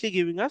directly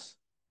giving us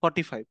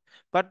 45.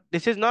 But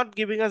this is not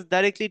giving us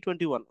directly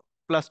 21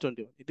 plus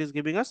 21. It is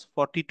giving us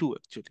 42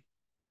 actually.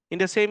 In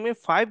the same way,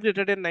 5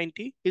 greater than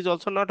 90 is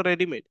also not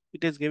ready-made.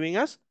 It is giving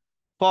us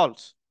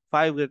false,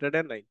 5 greater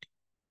than 90.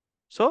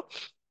 So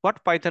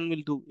what Python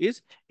will do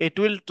is it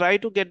will try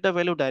to get the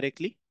value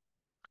directly.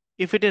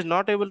 If it is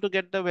not able to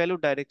get the value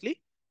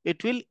directly,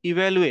 it will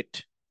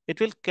evaluate. It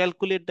will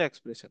calculate the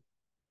expression.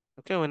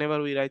 Okay,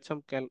 whenever we write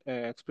some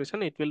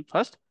expression, it will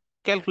first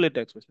calculate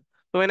the expression.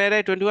 So when I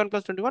write 21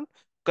 plus 21,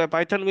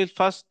 Python will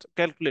first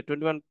calculate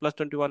 21 plus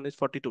 21 is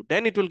 42.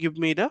 Then it will give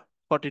me the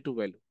 42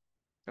 value.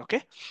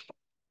 Okay.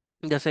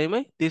 The same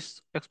way, this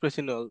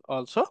expression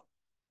also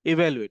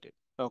evaluated.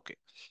 Okay.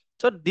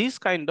 So these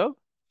kind of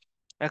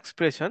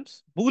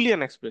expressions,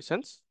 Boolean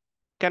expressions,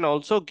 can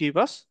also give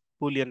us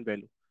Boolean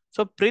value.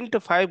 So print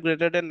 5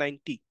 greater than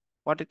 90.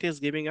 What it is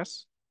giving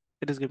us?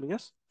 It is giving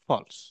us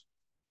false.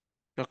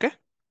 Okay.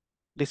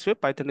 This way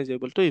Python is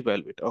able to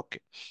evaluate. Okay.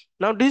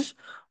 Now these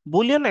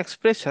Boolean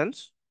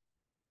expressions,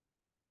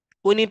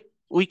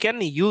 we can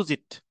use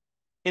it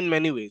in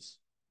many ways.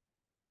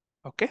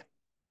 Okay.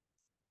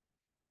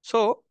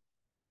 So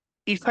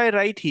if I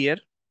write here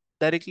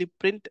directly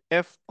print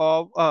of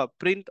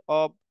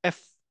f,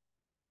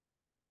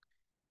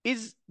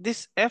 is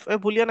this f a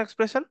Boolean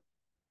expression?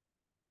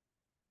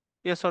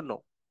 Yes or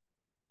no?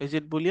 Is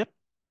it Boolean?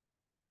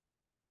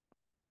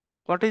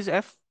 What is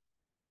f?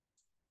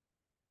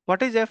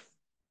 What is f?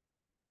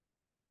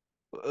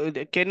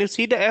 Can you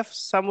see the f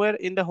somewhere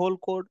in the whole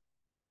code?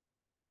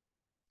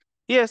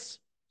 Yes.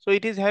 So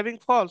it is having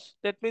false.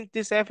 That means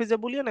this f is a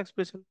Boolean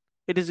expression.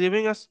 It is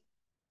giving us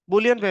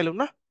Boolean value,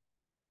 na?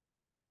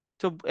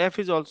 So f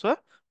is also a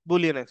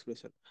Boolean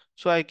expression.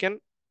 So I can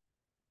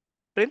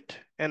print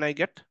and I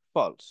get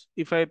false.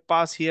 If I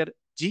pass here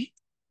g,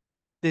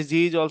 this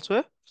g is also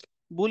a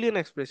Boolean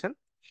expression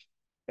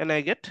and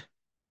I get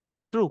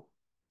true.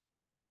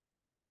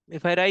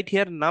 If I write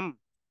here num,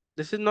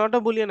 this is not a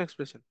Boolean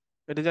expression.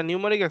 It is a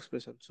numeric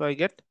expression. So I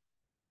get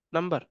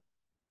number.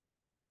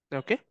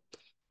 Okay.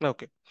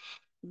 Okay.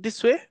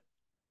 This way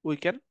we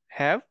can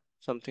have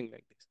something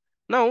like this.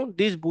 Now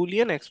these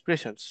Boolean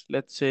expressions,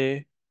 let's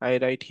say I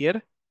write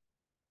here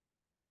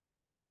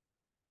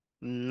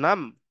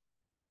num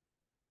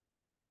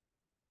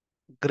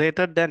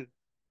greater than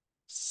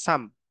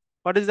sum.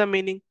 What is the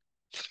meaning?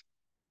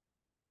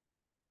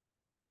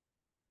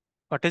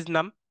 What is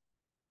num?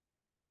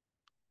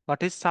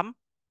 What is sum?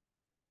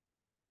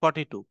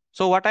 42.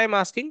 So what I am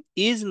asking,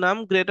 is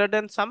num greater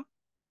than sum?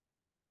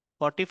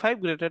 45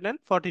 greater than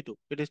 42.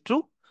 It is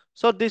true.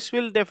 So this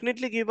will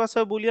definitely give us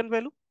a Boolean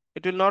value.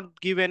 It will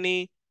not give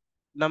any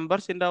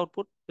numbers in the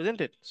output,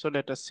 isn't it? So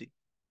let us see.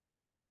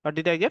 What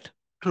did I get?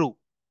 True.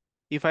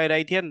 If I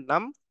write here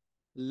num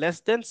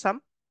less than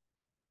sum,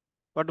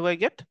 what do I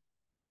get?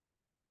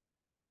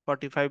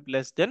 45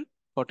 less than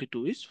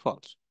 42 is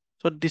false.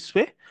 So this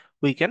way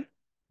we can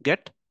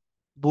get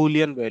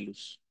Boolean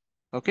values.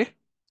 Okay.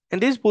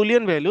 And these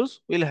Boolean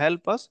values will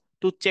help us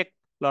to check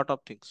lot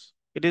of things.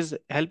 It is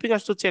helping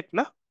us to check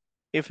na,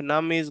 if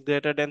num is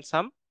greater than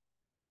sum,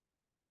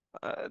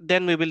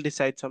 then we will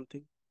decide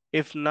something.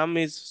 If num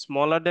is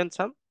smaller than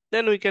sum,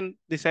 then we can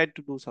decide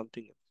to do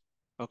something else.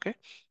 Okay.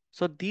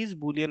 So these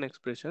Boolean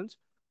expressions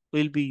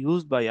will be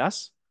used by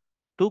us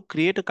to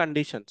create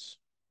conditions.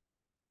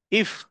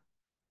 If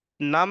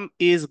num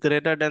is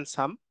greater than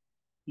sum,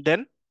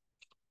 then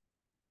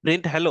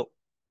print hello.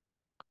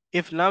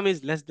 If num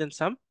is less than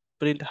sum,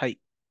 print hi.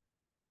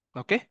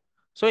 Okay.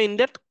 So in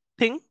that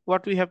thing,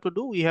 what we have to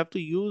do, we have to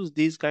use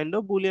these kind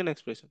of Boolean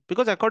expression,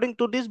 because according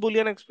to this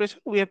Boolean expression,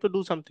 we have to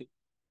do something,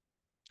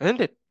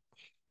 isn't it?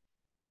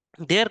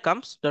 There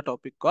comes the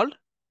topic called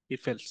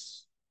if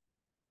else.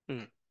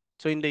 Hmm.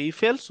 So in the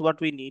if else, what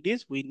we need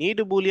is we need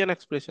Boolean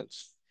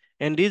expressions.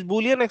 And these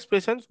Boolean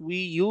expressions we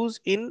use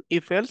in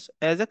if else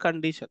as a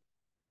condition.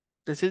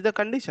 This is the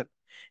condition.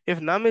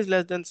 If num is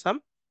less than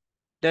sum,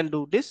 then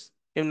do this.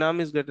 If num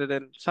is greater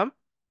than sum,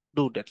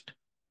 do that.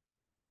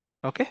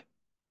 Okay.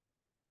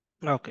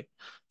 Okay.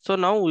 So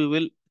now we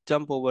will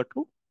jump over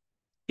to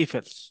if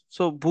else.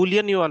 So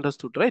Boolean you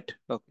understood, right?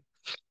 Okay.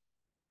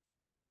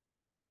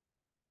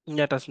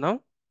 Let us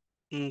now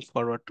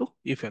forward to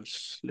if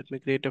else. Let me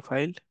create a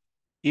file.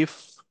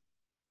 If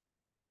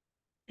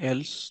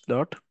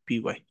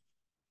else.py.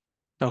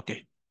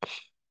 Okay.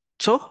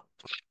 So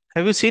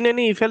have you seen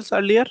any if else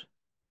earlier?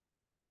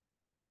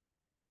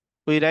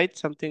 We write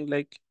something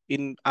like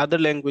in other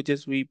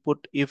languages we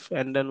put if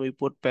and then we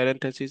put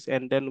parentheses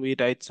and then we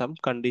write some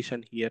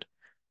condition here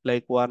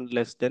like 1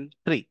 less than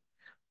 3.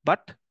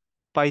 But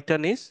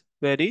Python is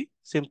very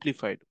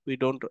simplified. We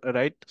don't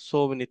write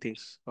so many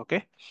things.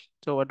 Okay.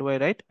 So what do I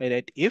write? I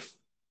write if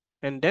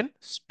and then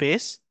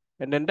space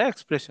and then the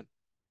expression.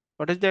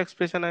 What is the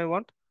expression I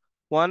want?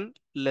 1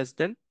 less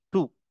than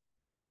 2.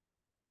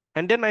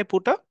 And then I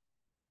put a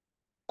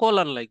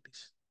colon like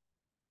this.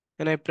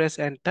 And I press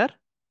enter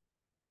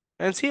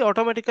and see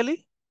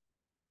automatically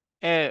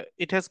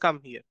it has come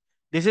here.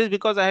 This is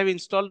because I have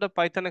installed the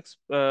Python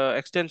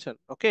extension.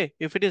 Okay.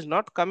 If it is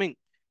not coming,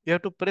 you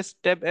have to press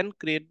tab and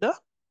create the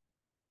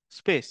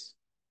space.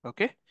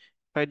 Okay.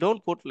 If I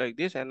don't put like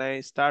this and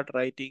I start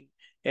writing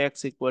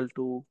x equal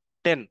to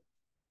 10,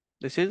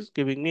 this is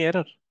giving me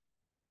error.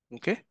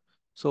 Okay.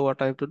 So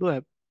what I have to do, I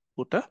have to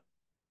put a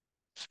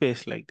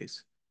space like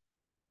this.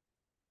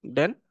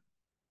 Then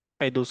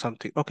I do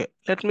something. Okay.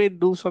 Let me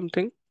do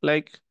something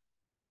like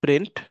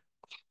print.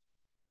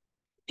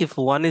 If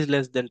 1 is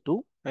less than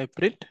 2, I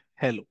print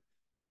hello.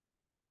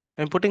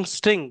 I'm putting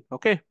string.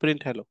 Okay.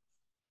 Print hello.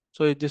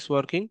 So is this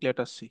working? Let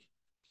us see.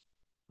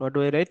 What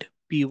do I write?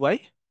 Py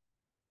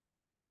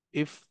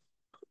if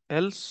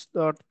else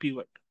dot py.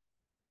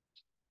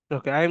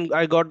 Okay.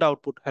 I got the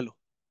output hello.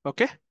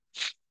 Okay.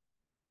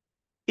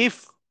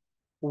 If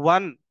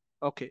 1,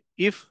 okay,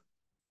 if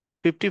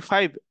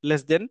 55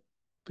 less than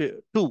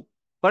 2,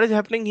 what is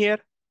happening here?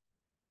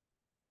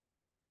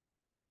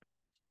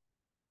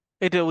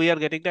 We are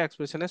getting the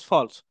expression as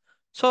false.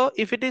 So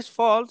if it is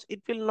false,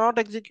 it will not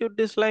execute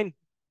this line,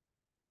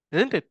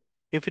 isn't it?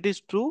 If it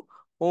is true,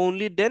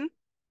 only then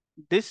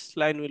this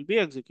line will be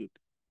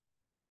executed.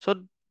 So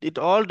it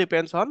all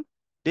depends on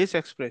this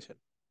expression,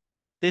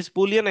 this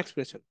Boolean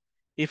expression.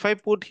 If I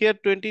put here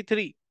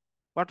 23,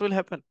 what will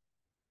happen?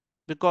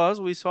 Because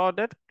we saw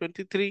that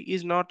 23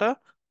 is not a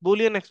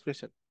Boolean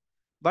expression.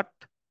 But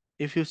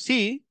if you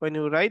see, when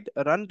you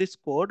run this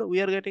code, we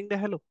are getting the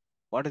hello.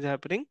 What is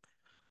happening?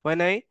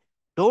 When I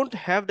don't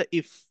have the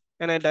if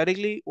and I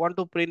directly want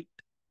to print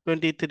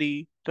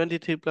 23,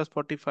 23 plus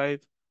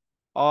 45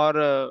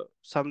 or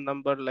some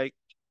number like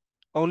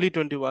only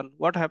 21,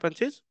 what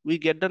happens is we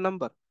get the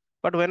number.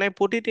 But when I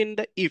put it in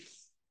the if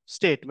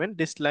statement,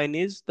 this line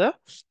is the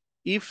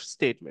if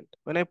statement.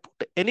 When I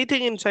put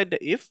anything inside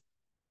the if,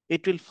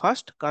 it will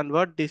first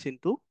convert this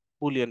into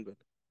Boolean value.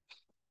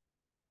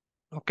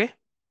 Okay.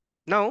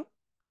 Now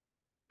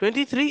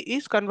 23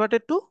 is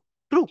converted to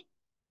true.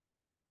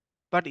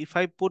 But if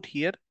I put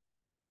here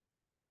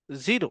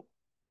 0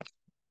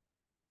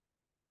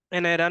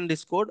 and I run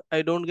this code,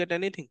 I don't get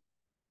anything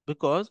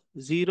because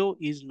 0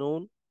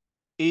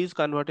 is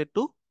converted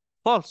to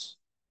false.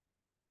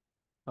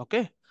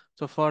 Okay.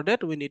 So for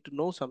that, we need to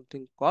know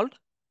something called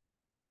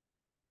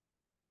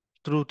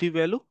truthy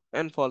value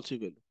and falsy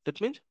value.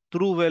 That means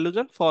true values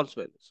and false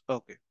values.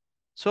 Okay.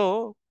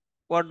 So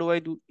what do I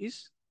do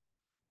is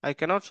I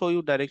cannot show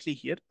you directly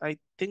here. I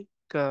think,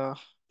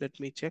 let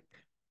me check.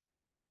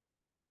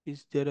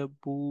 Is there a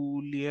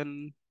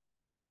Boolean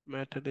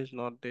method is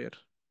not there?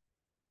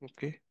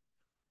 Okay.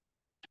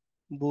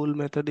 Bool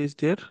method is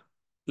there.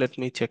 Let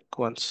me check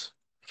once.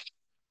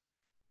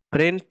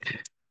 Print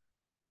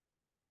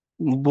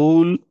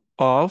bool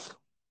of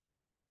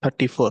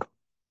 34.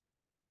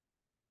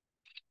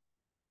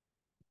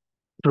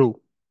 True.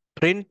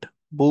 Print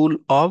bool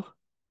of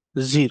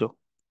 0.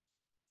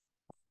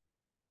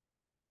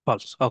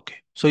 False. Okay.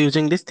 So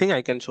using this thing,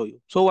 I can show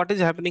you. So what is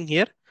happening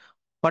here?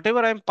 Whatever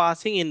I'm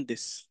passing in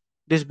this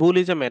bool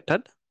is a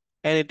method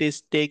and it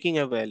is taking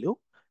a value.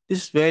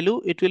 This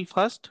value, it will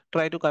first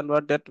try to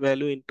convert that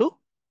value into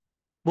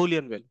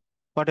Boolean value,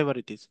 whatever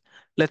it is.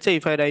 Let's say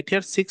if I write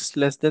here 6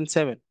 less than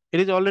 7, it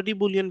is already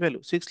Boolean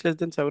value. 6 less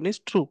than 7 is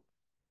true.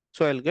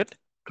 So I'll get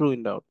true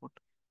in the output.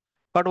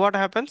 But what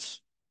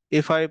happens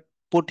if I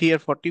put here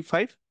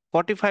 45?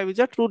 45 is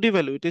a true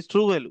value. It is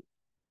true value.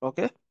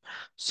 Okay.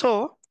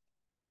 So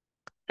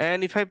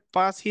And if I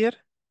pass here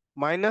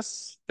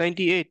minus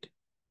 98,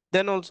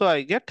 then also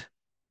I get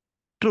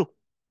true.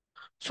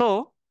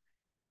 So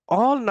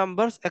all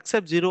numbers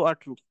except 0 are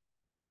true.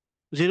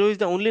 0 is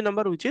the only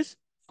number which is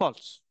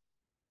false.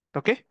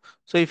 Okay.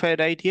 So if I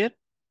write here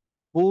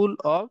bool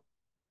of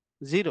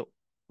 0,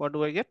 what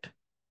do I get?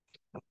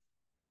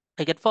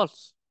 I get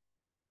false.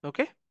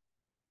 Okay.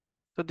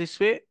 So this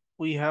way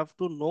we have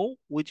to know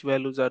which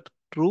values are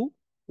true,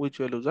 which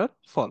values are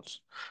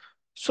false.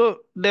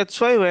 So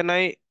that's why when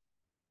I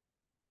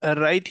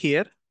write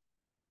here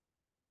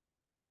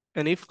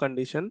an if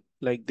condition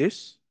like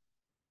this,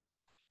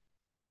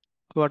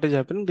 what is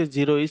happening? This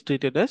 0 is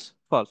treated as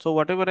false. So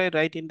whatever I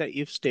write in the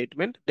if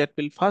statement, that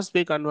will first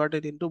be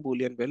converted into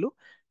Boolean value.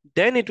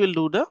 Then it will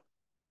do the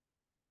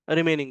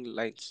remaining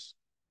lines.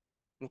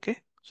 Okay.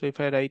 So if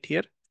I write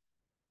here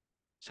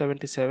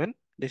 77,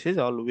 this is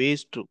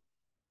always true.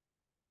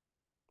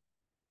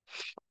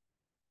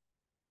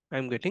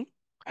 I'm getting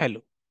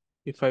hello.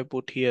 If I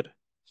put here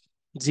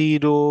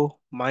 0,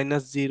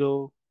 minus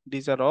 0,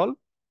 these are all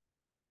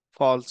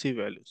falsy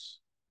values.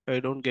 I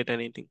don't get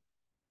anything.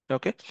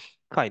 Okay,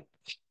 fine.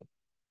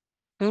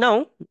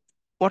 Now,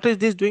 what is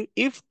this doing?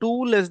 If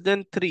 2 less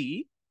than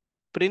 3,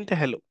 print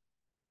hello.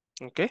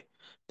 Okay,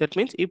 that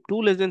means if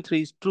 2 less than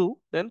 3 is true,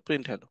 then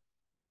print hello.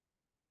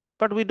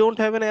 But we don't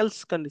have an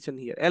else condition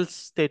here, else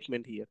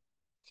statement here.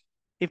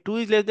 If 2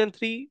 is less than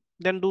 3,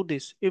 then do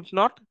this. If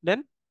not,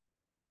 then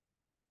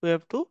we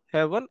have to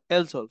have an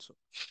else also.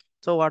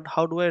 So what?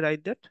 How do I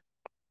write that?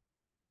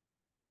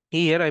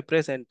 Here I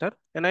press enter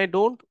and I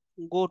don't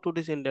go to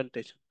this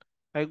indentation.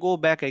 I go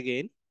back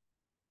again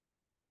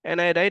and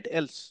I write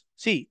else.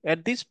 See,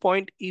 at this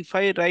point, if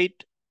I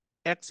write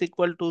x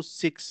equal to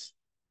 6,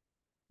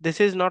 this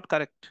is not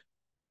correct.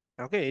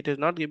 Okay, it is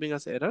not giving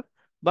us error,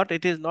 but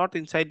it is not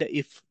inside the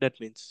if, that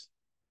means.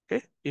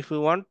 Okay, if we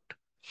want,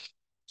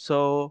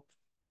 so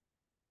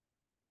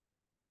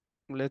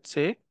let's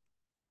say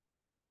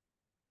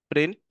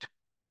print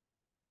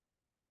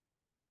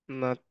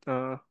not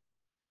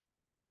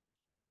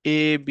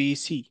A, B,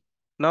 C.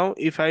 Now,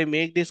 if I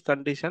make this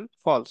condition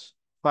false,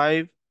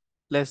 5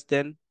 less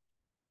than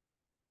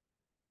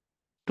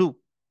 2,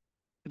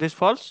 it is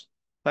false.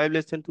 5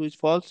 less than 2 is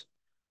false,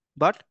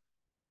 but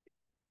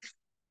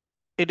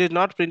it is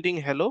not printing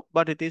hello,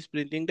 but it is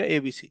printing the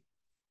ABC.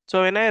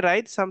 So when I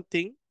write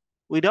something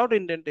without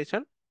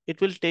indentation, it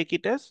will take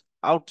it as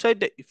outside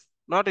the if,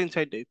 not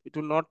inside the if. It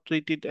will not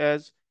treat it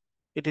as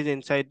it is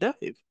inside the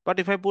if. But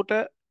if I put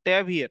a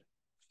tab here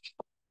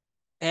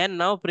and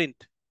now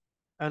print,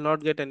 I will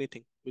not get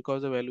anything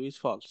because the value is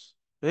false,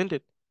 isn't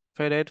it?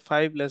 If I write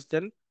 5 less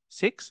than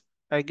 6,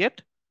 I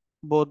get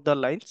both the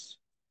lines.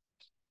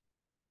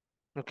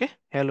 Okay,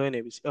 hello and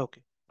ABC.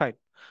 Okay, fine.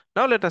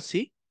 Now let us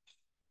see.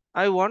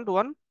 I want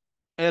one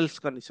else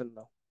condition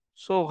now.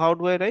 So how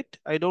do I write?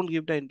 I don't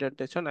give the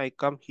indentation. I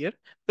come here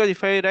because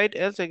if I write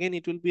else again,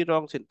 it will be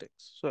wrong syntax.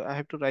 So I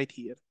have to write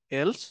here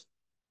else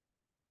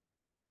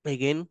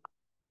again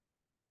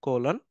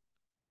colon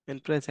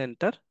and press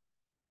enter.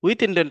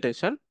 With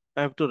indentation,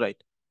 I have to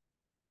write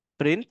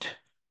print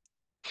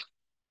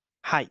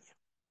hi.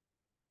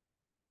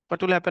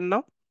 What will happen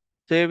now?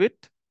 Save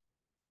it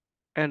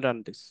and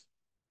run this.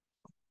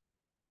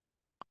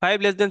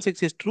 5 less than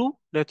 6 is true.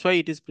 That's why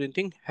it is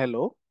printing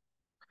hello.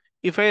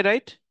 If I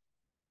write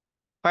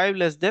 5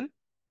 less than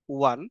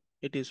 1,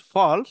 it is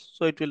false.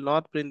 So it will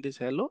not print this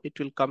hello. It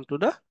will come to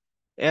the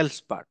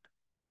else part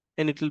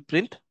and it will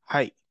print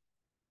hi.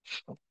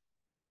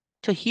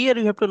 So here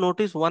you have to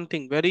notice one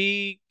thing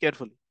very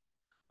carefully.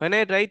 When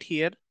I write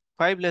here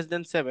 5 less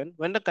than 7,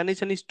 when the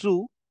condition is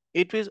true,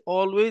 it is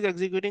always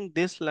executing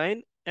this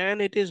line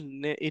and it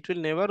will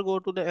never go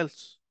to the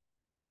else.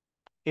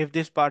 If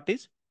this part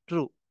is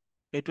true,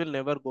 it will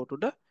never go to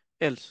the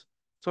else.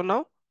 So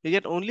now we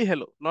get only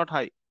hello, not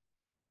hi.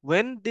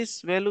 When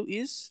this value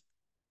is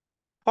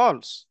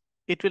false,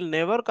 it will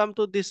never come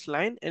to this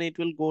line and it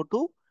will go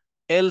to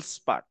else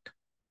part.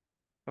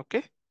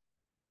 Okay.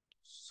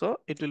 So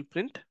it will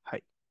print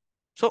hi.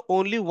 So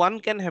only one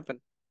can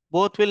happen.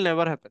 Both will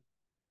never happen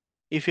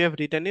if you have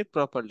written it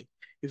properly.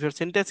 If your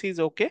syntax is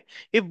okay,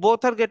 if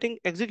both are getting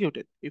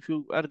executed, if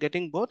you are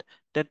getting both,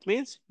 that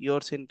means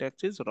your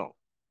syntax is wrong.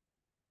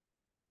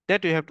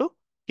 That you have to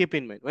keep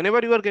in mind. Whenever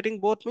you are getting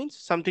both means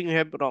something you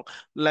have wrong,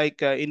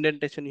 like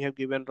indentation you have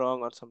given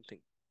wrong or something.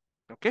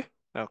 Okay.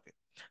 Okay.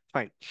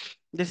 Fine.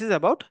 This is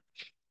about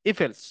if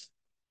else.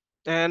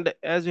 And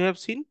as you have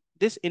seen,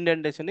 this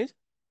indentation is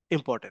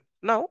important.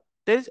 Now,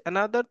 there is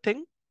another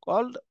thing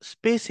called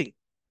spacing.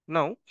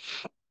 Now,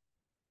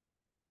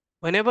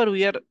 whenever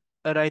we are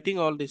writing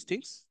all these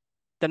things,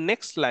 the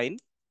next line,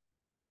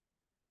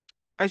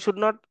 I should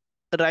not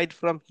write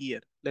from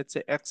here. Let's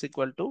say x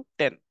equal to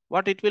 10.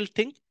 What it will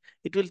think?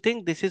 It will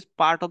think this is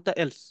part of the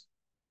else.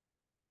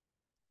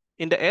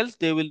 In the else,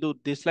 they will do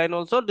this line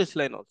also, this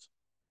line also.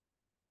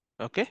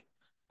 Okay.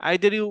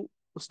 Either you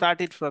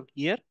start it from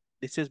here,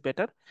 this is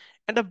better.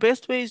 And the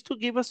best way is to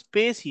give a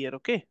space here.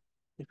 Okay.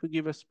 If you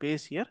give a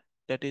space here,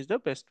 that is the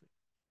best way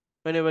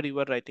whenever you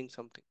are writing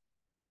something.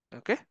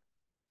 Okay.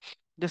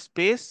 The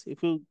space,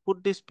 if you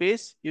put the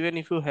space, even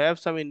if you have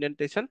some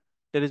indentation,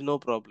 there is no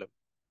problem.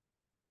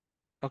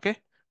 Okay.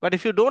 But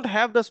if you don't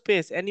have the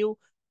space and you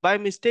by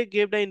mistake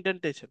gave the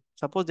indentation,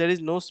 suppose there is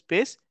no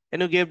space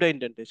and you gave the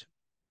indentation,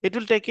 it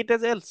will take it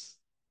as else.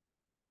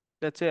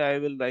 Let's say I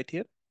will write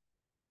here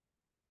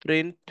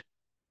print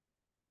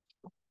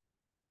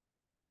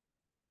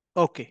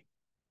okay.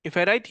 If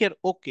I write here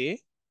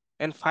okay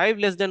and 5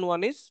 less than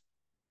 1 is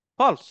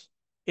false,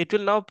 it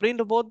will now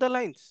print both the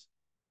lines.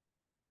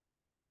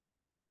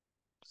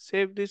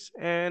 Save this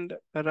and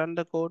run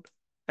the code.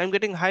 I'm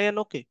getting high and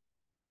okay.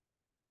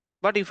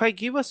 But if I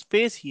give a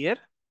space here,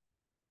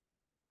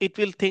 it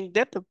will think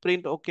that the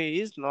print okay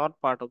is not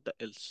part of the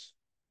else.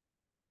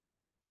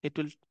 It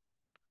will,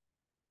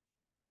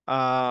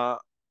 uh,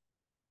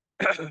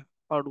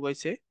 how do I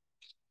say?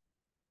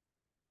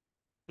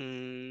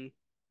 Mm,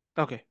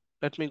 okay,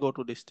 let me go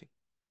to this thing.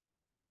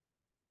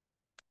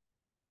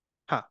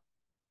 Huh,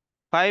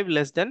 5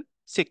 less than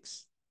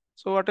 6.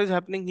 So what is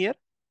happening here?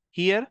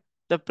 Here,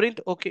 the print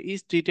okay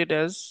is treated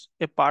as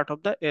a part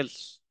of the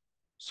else.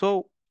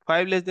 So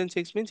 5 less than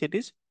 6 means it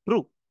is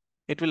true.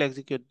 It will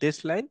execute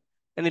this line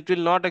and it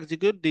will not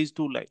execute these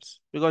two lines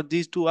because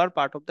these two are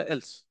part of the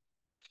else.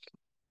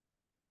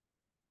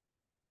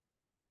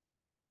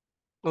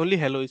 Only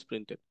hello is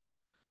printed.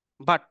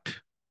 But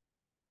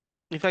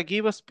if I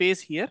give a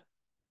space here,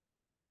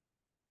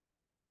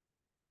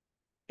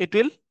 it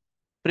will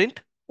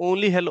print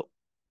only hello.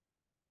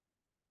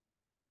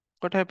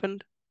 What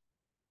happened?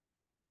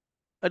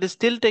 It is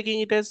still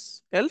taking it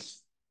as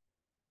else.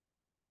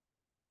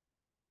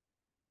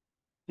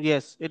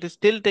 Yes, it is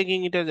still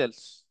taking it as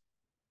else.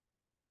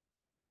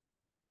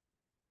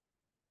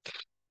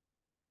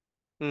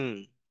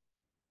 Hmm.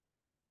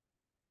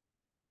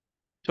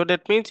 So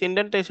that means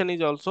indentation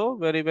is also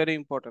very, very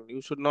important.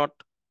 You should not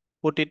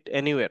put it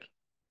anywhere.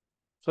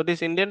 So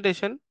this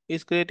indentation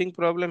is creating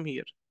problem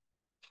here.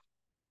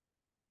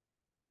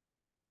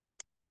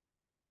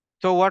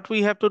 So what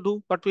we have to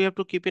do, what we have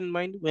to keep in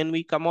mind when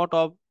we come out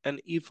of an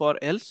if or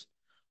else,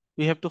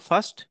 we have to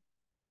first,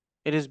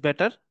 it is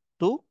better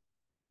to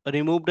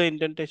remove the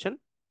indentation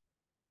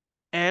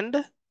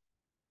and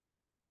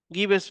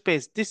give a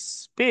space. This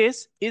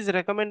space is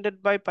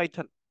recommended by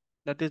Python.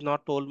 That is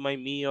not told by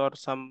me or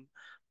some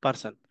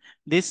person.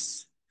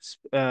 This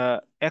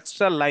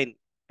extra line,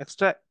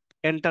 extra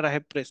enter I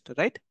have pressed,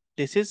 right?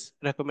 This is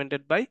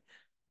recommended by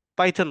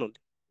Python only.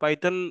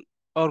 Python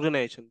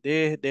organization.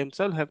 They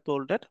themselves have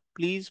told that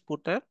please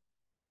put a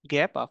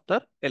gap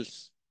after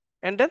else.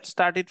 And then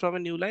start it from a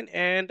new line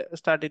and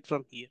start it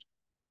from here.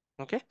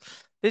 Okay.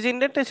 This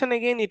indentation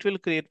again, it will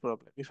create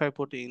problem if I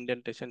put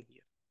indentation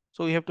here.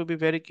 So we have to be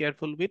very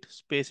careful with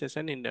spaces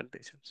and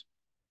indentations.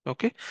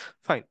 Okay,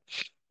 fine.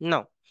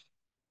 Now,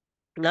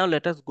 now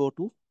let us go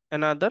to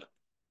another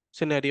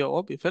scenario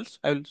of if else.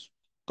 I will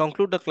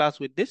conclude the class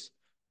with this.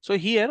 So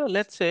here,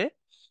 let's say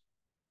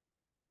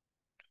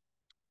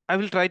I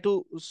will try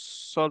to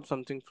solve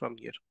something from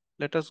here.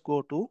 Let us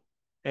go to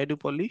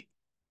edupoly.com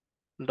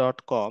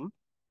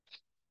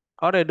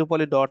or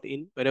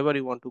edupoly.in, wherever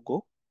you want to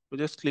go. You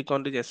just click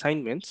on the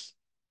assignments.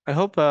 I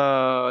hope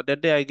that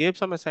day I gave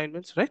some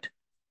assignments, right?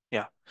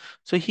 Yeah.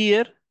 So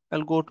here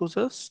I'll go to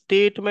the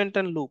statement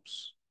and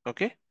loops.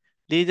 Okay.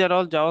 These are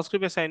all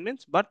JavaScript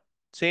assignments, but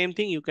same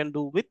thing you can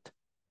do with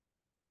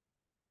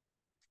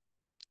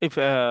if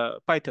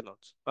Python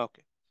also.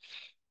 Okay.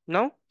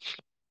 Now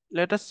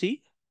let us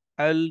see.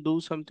 I'll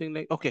do something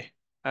like, okay,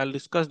 I'll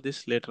discuss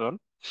this later on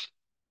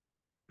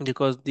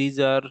because these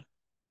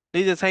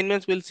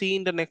assignments we'll see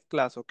in the next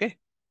class. Okay.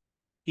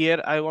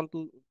 Here I want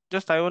to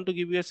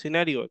give you a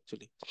scenario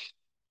actually.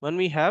 When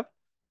we have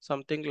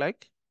something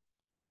like,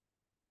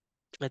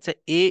 let's say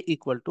A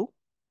equal to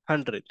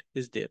 100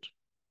 is there.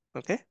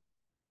 Okay.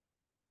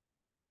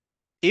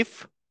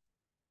 If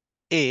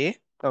A,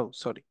 oh,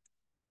 sorry.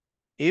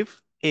 If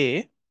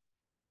A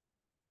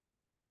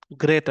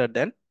greater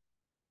than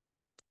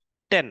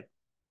 10,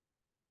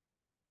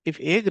 if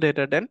A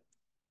greater than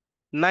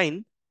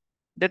 9,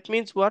 that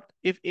means what?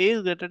 If A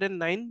is greater than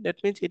 9,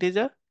 that means it is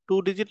a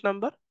two-digit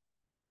number.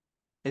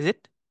 Is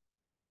it?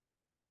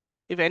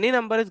 If any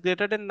number is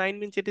greater than 9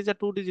 means it is a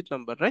two-digit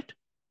number, right?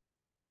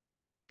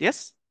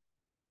 Yes?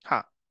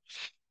 Ha.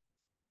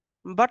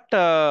 But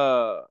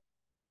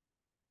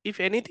if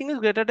anything is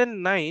greater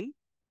than 9,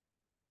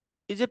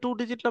 is a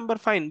two-digit number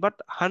fine. But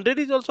 100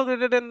 is also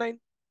greater than 9.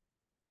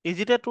 Is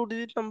it a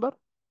two-digit number?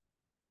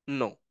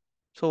 No.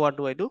 So what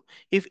do I do?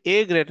 If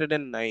A greater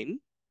than 9,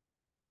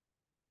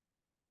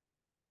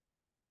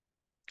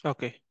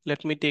 okay,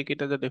 let me take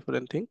it as a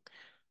different thing.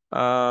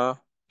 Uh,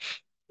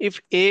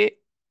 if A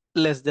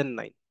less than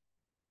 9.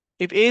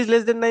 If A is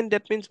less than 9,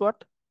 that means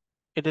what?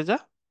 It is a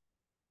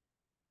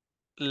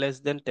less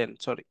than 10,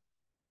 sorry.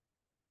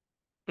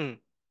 Hmm.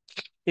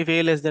 If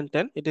A less than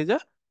 10, it is a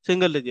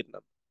single digit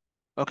number.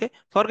 Okay.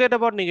 Forget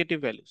about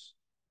negative values.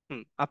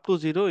 Up to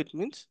 0, it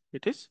means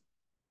it is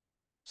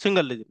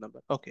single digit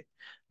number. Okay.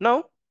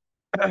 Now,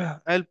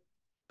 I'll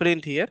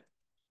print here.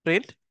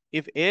 Print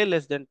if A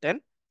less than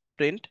 10,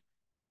 print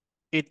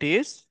it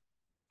is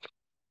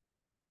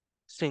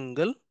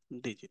single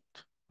digit.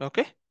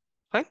 Okay,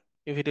 fine.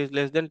 If it is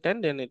less than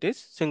 10, then it is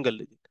single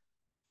digit.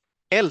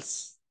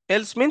 Else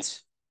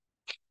means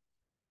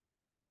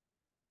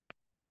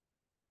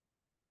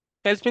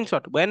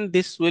what? When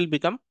this will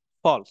become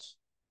false.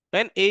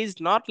 When a is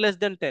not less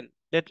than 10,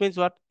 that means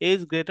what? A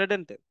is greater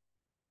than 10.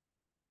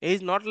 A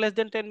is not less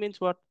than 10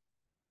 means what?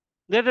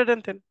 Greater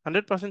than 10.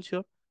 100%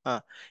 sure.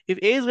 If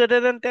a is greater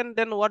than 10,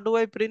 then what do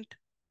I print?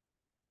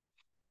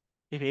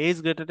 If a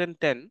is greater than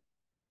 10,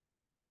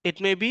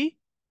 it may be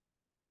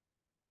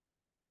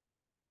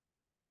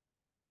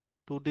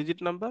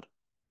two-digit number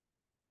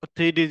or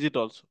three-digit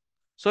also.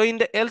 So in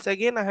the else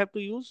again, I have to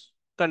use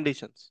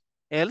conditions.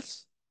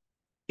 Else,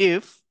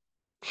 if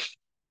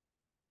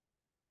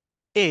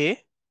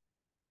a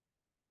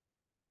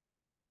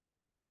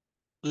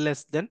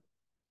less than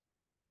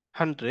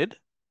 100,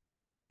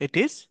 it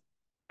is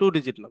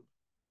two-digit number.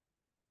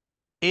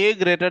 A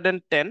greater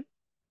than 10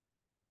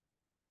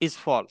 is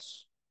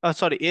false.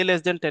 Sorry, a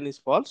less than 10 is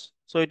false.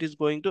 So it is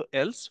going to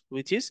else,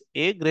 which is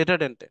a greater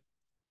than 10.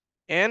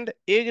 And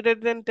a greater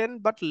than 10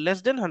 but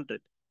less than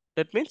 100.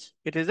 That means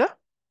it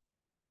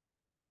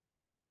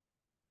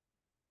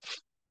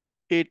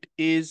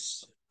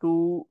is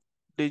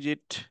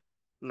two-digit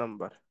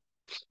number.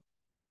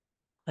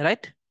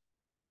 Right?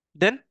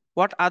 Then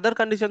what other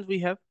conditions we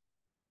have?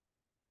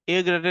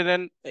 A greater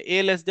than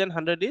a less than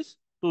 100 is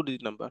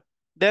two-digit number.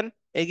 Then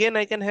again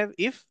I can have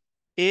if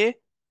a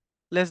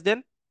less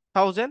than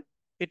 1000,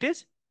 it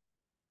is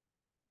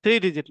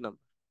three-digit number.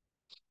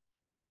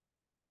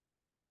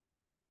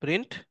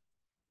 Print,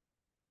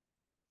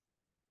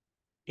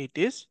 it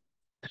is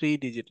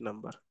three-digit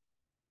number.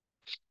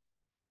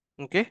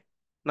 Okay.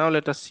 Now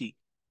let us see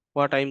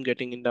what I am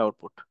getting in the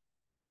output.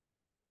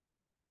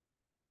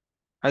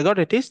 I got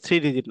it is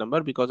three-digit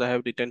number because I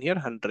have written here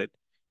 100.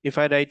 If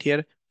I write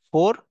here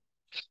 4,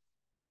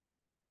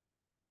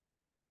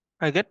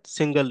 I get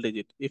single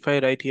digit. If I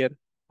write here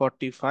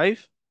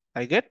 45,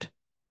 I get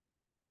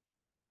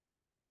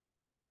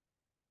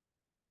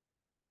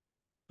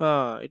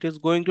it is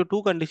going to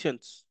two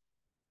conditions.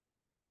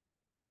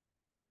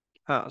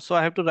 So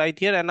I have to write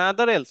here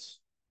another else,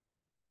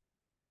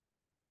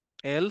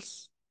 and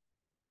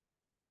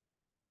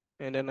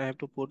then I have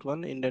to put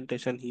one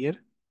indentation here.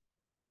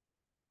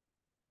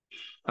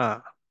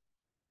 Ah,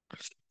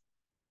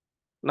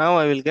 now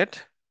I will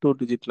get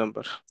two-digit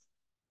number.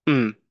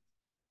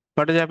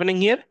 What is happening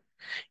here?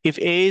 If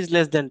a is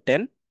less than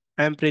 10,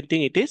 I am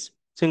printing it is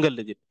single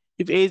digit.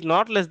 If a is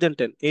not less than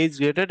 10, a is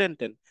greater than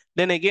 10,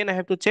 then again I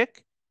have to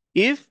check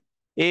if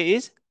a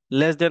is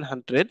less than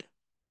 100,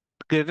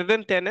 greater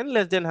than 10 and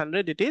less than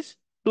 100, it is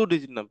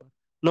two-digit number.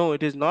 No,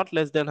 it is not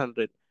less than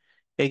 100.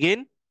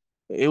 Again,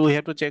 we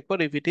have to check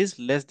for if it is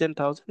less than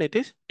 1000, it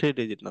is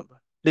three-digit number.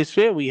 This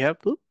way we have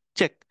to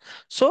check.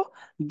 So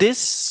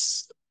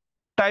this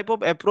type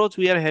of approach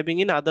we are having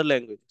in other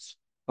languages.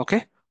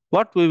 Okay.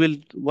 What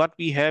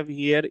we have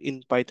here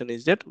in Python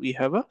is that we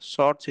have a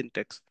short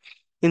syntax.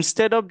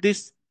 Instead of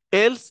this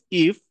else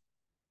if,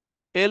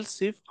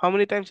 how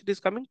many times it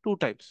is coming? Two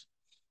times.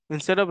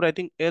 Instead of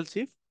writing else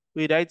if,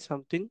 we write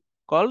something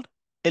called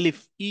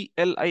elif,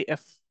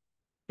 E-L-I-F.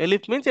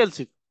 Elif means else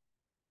if.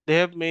 They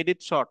have made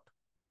it short.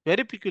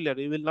 Very peculiar.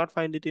 You will not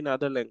find it in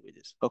other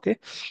languages. Okay.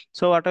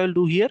 So what I will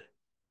do here?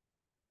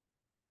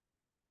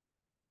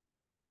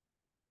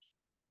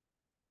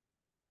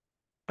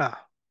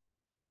 Ah,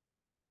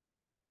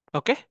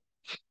 okay.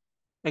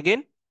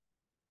 Again,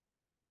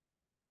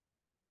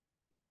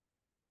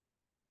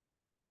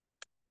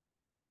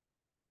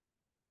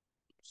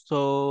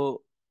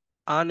 so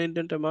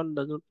unindented amount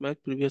does not match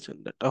previous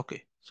indent.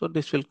 Okay. So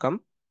this will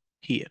come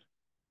here.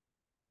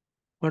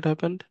 What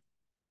happened?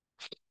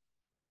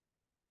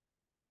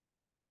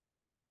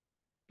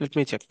 Let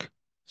me check.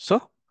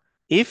 So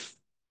if,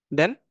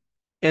 then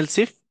else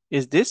if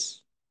is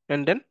this,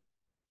 and then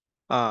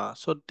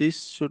so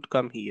this should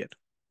come here.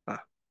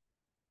 Ah,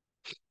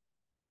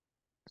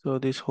 so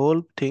this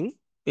whole thing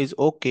is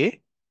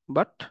okay,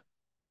 but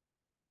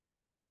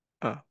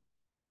ah,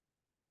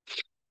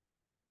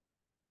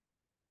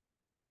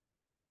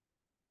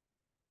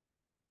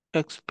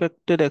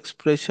 expected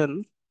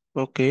expression.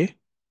 Okay,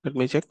 let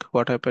me check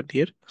what happened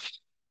here.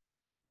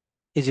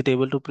 Is it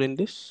able to print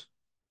this?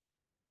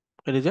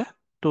 It is a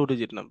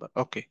two-digit number.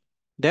 Okay.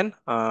 Then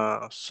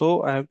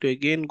so I have to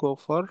again go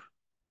for,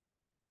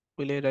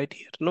 will I write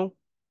here? No.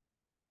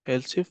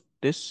 Else if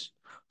this.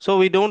 So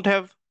we don't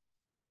have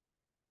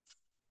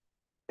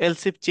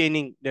else if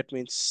chaining. That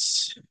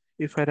means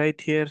if I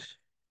write here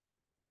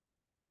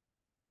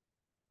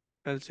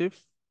else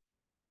if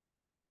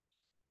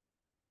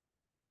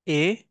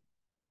a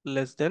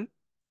less than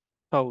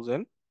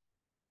 1000,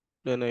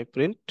 then I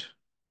print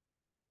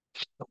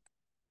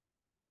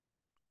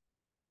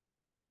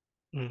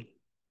mm,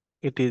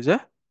 it is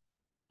a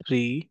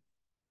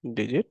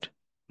three-digit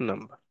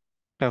number.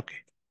 Okay,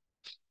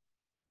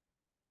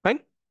 fine.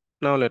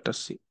 Now let us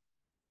see.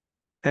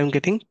 I'm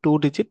getting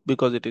two-digit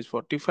because it is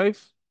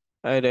 45.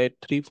 I write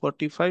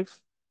 345.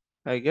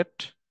 I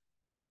get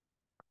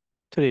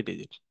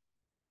three-digit.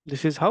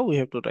 This is how we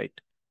have to write.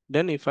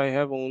 Then if I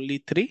have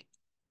only 3,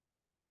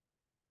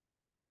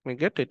 we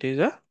get it is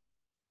a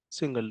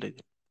single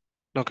digit.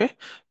 Okay,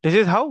 this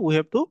is how we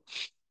have to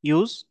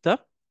use the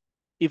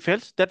if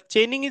else. That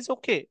chaining is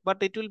okay,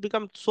 but it will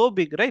become so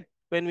big, right?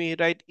 When we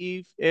write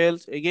if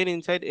else, again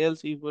inside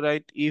else, if we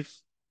write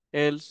if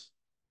else,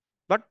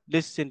 but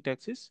this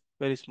syntax is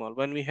very small.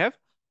 When we have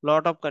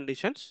lot of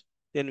conditions,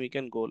 then we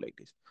can go like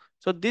this.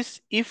 So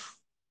this if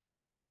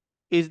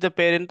is the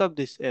parent of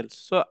this else.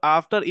 So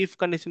after if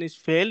condition is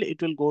failed,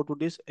 it will go to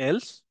this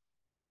else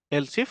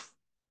if.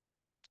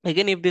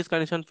 Again, if this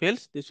condition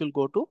fails, this will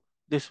go to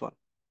this one.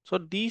 So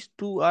these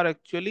two are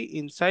actually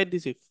inside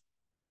this if,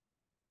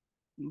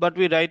 but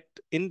we write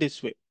in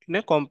this way, in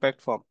a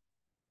compact form.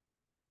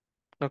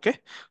 Okay,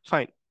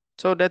 fine.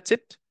 So that's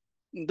it.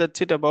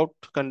 That's it about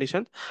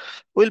conditions.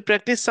 We'll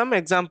practice some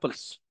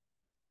examples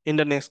in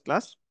the next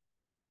class,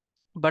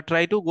 but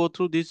try to go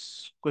through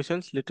these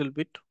questions little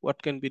bit.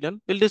 What can be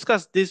done? We'll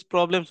discuss these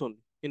problems only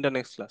in the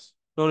next class.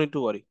 No need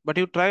to worry. But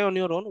you try on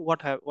your own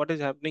what is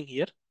happening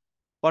here,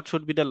 what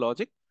should be the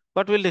logic.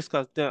 But we'll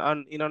discuss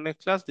and in our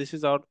next class. This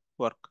is our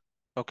work.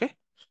 Okay.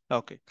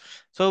 Okay.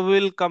 So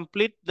we'll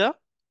complete the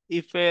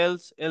if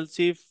else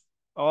if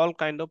all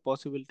kind of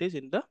possibilities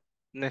in the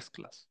next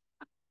class.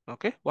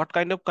 Okay, what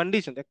kind of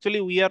conditions?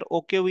 Actually, we are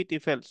okay with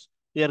if else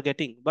we are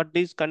getting, but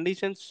these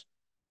conditions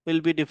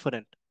will be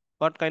different.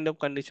 What kind of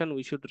condition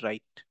we should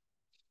write?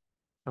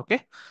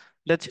 Okay,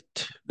 that's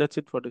it. That's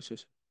it for this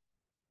session.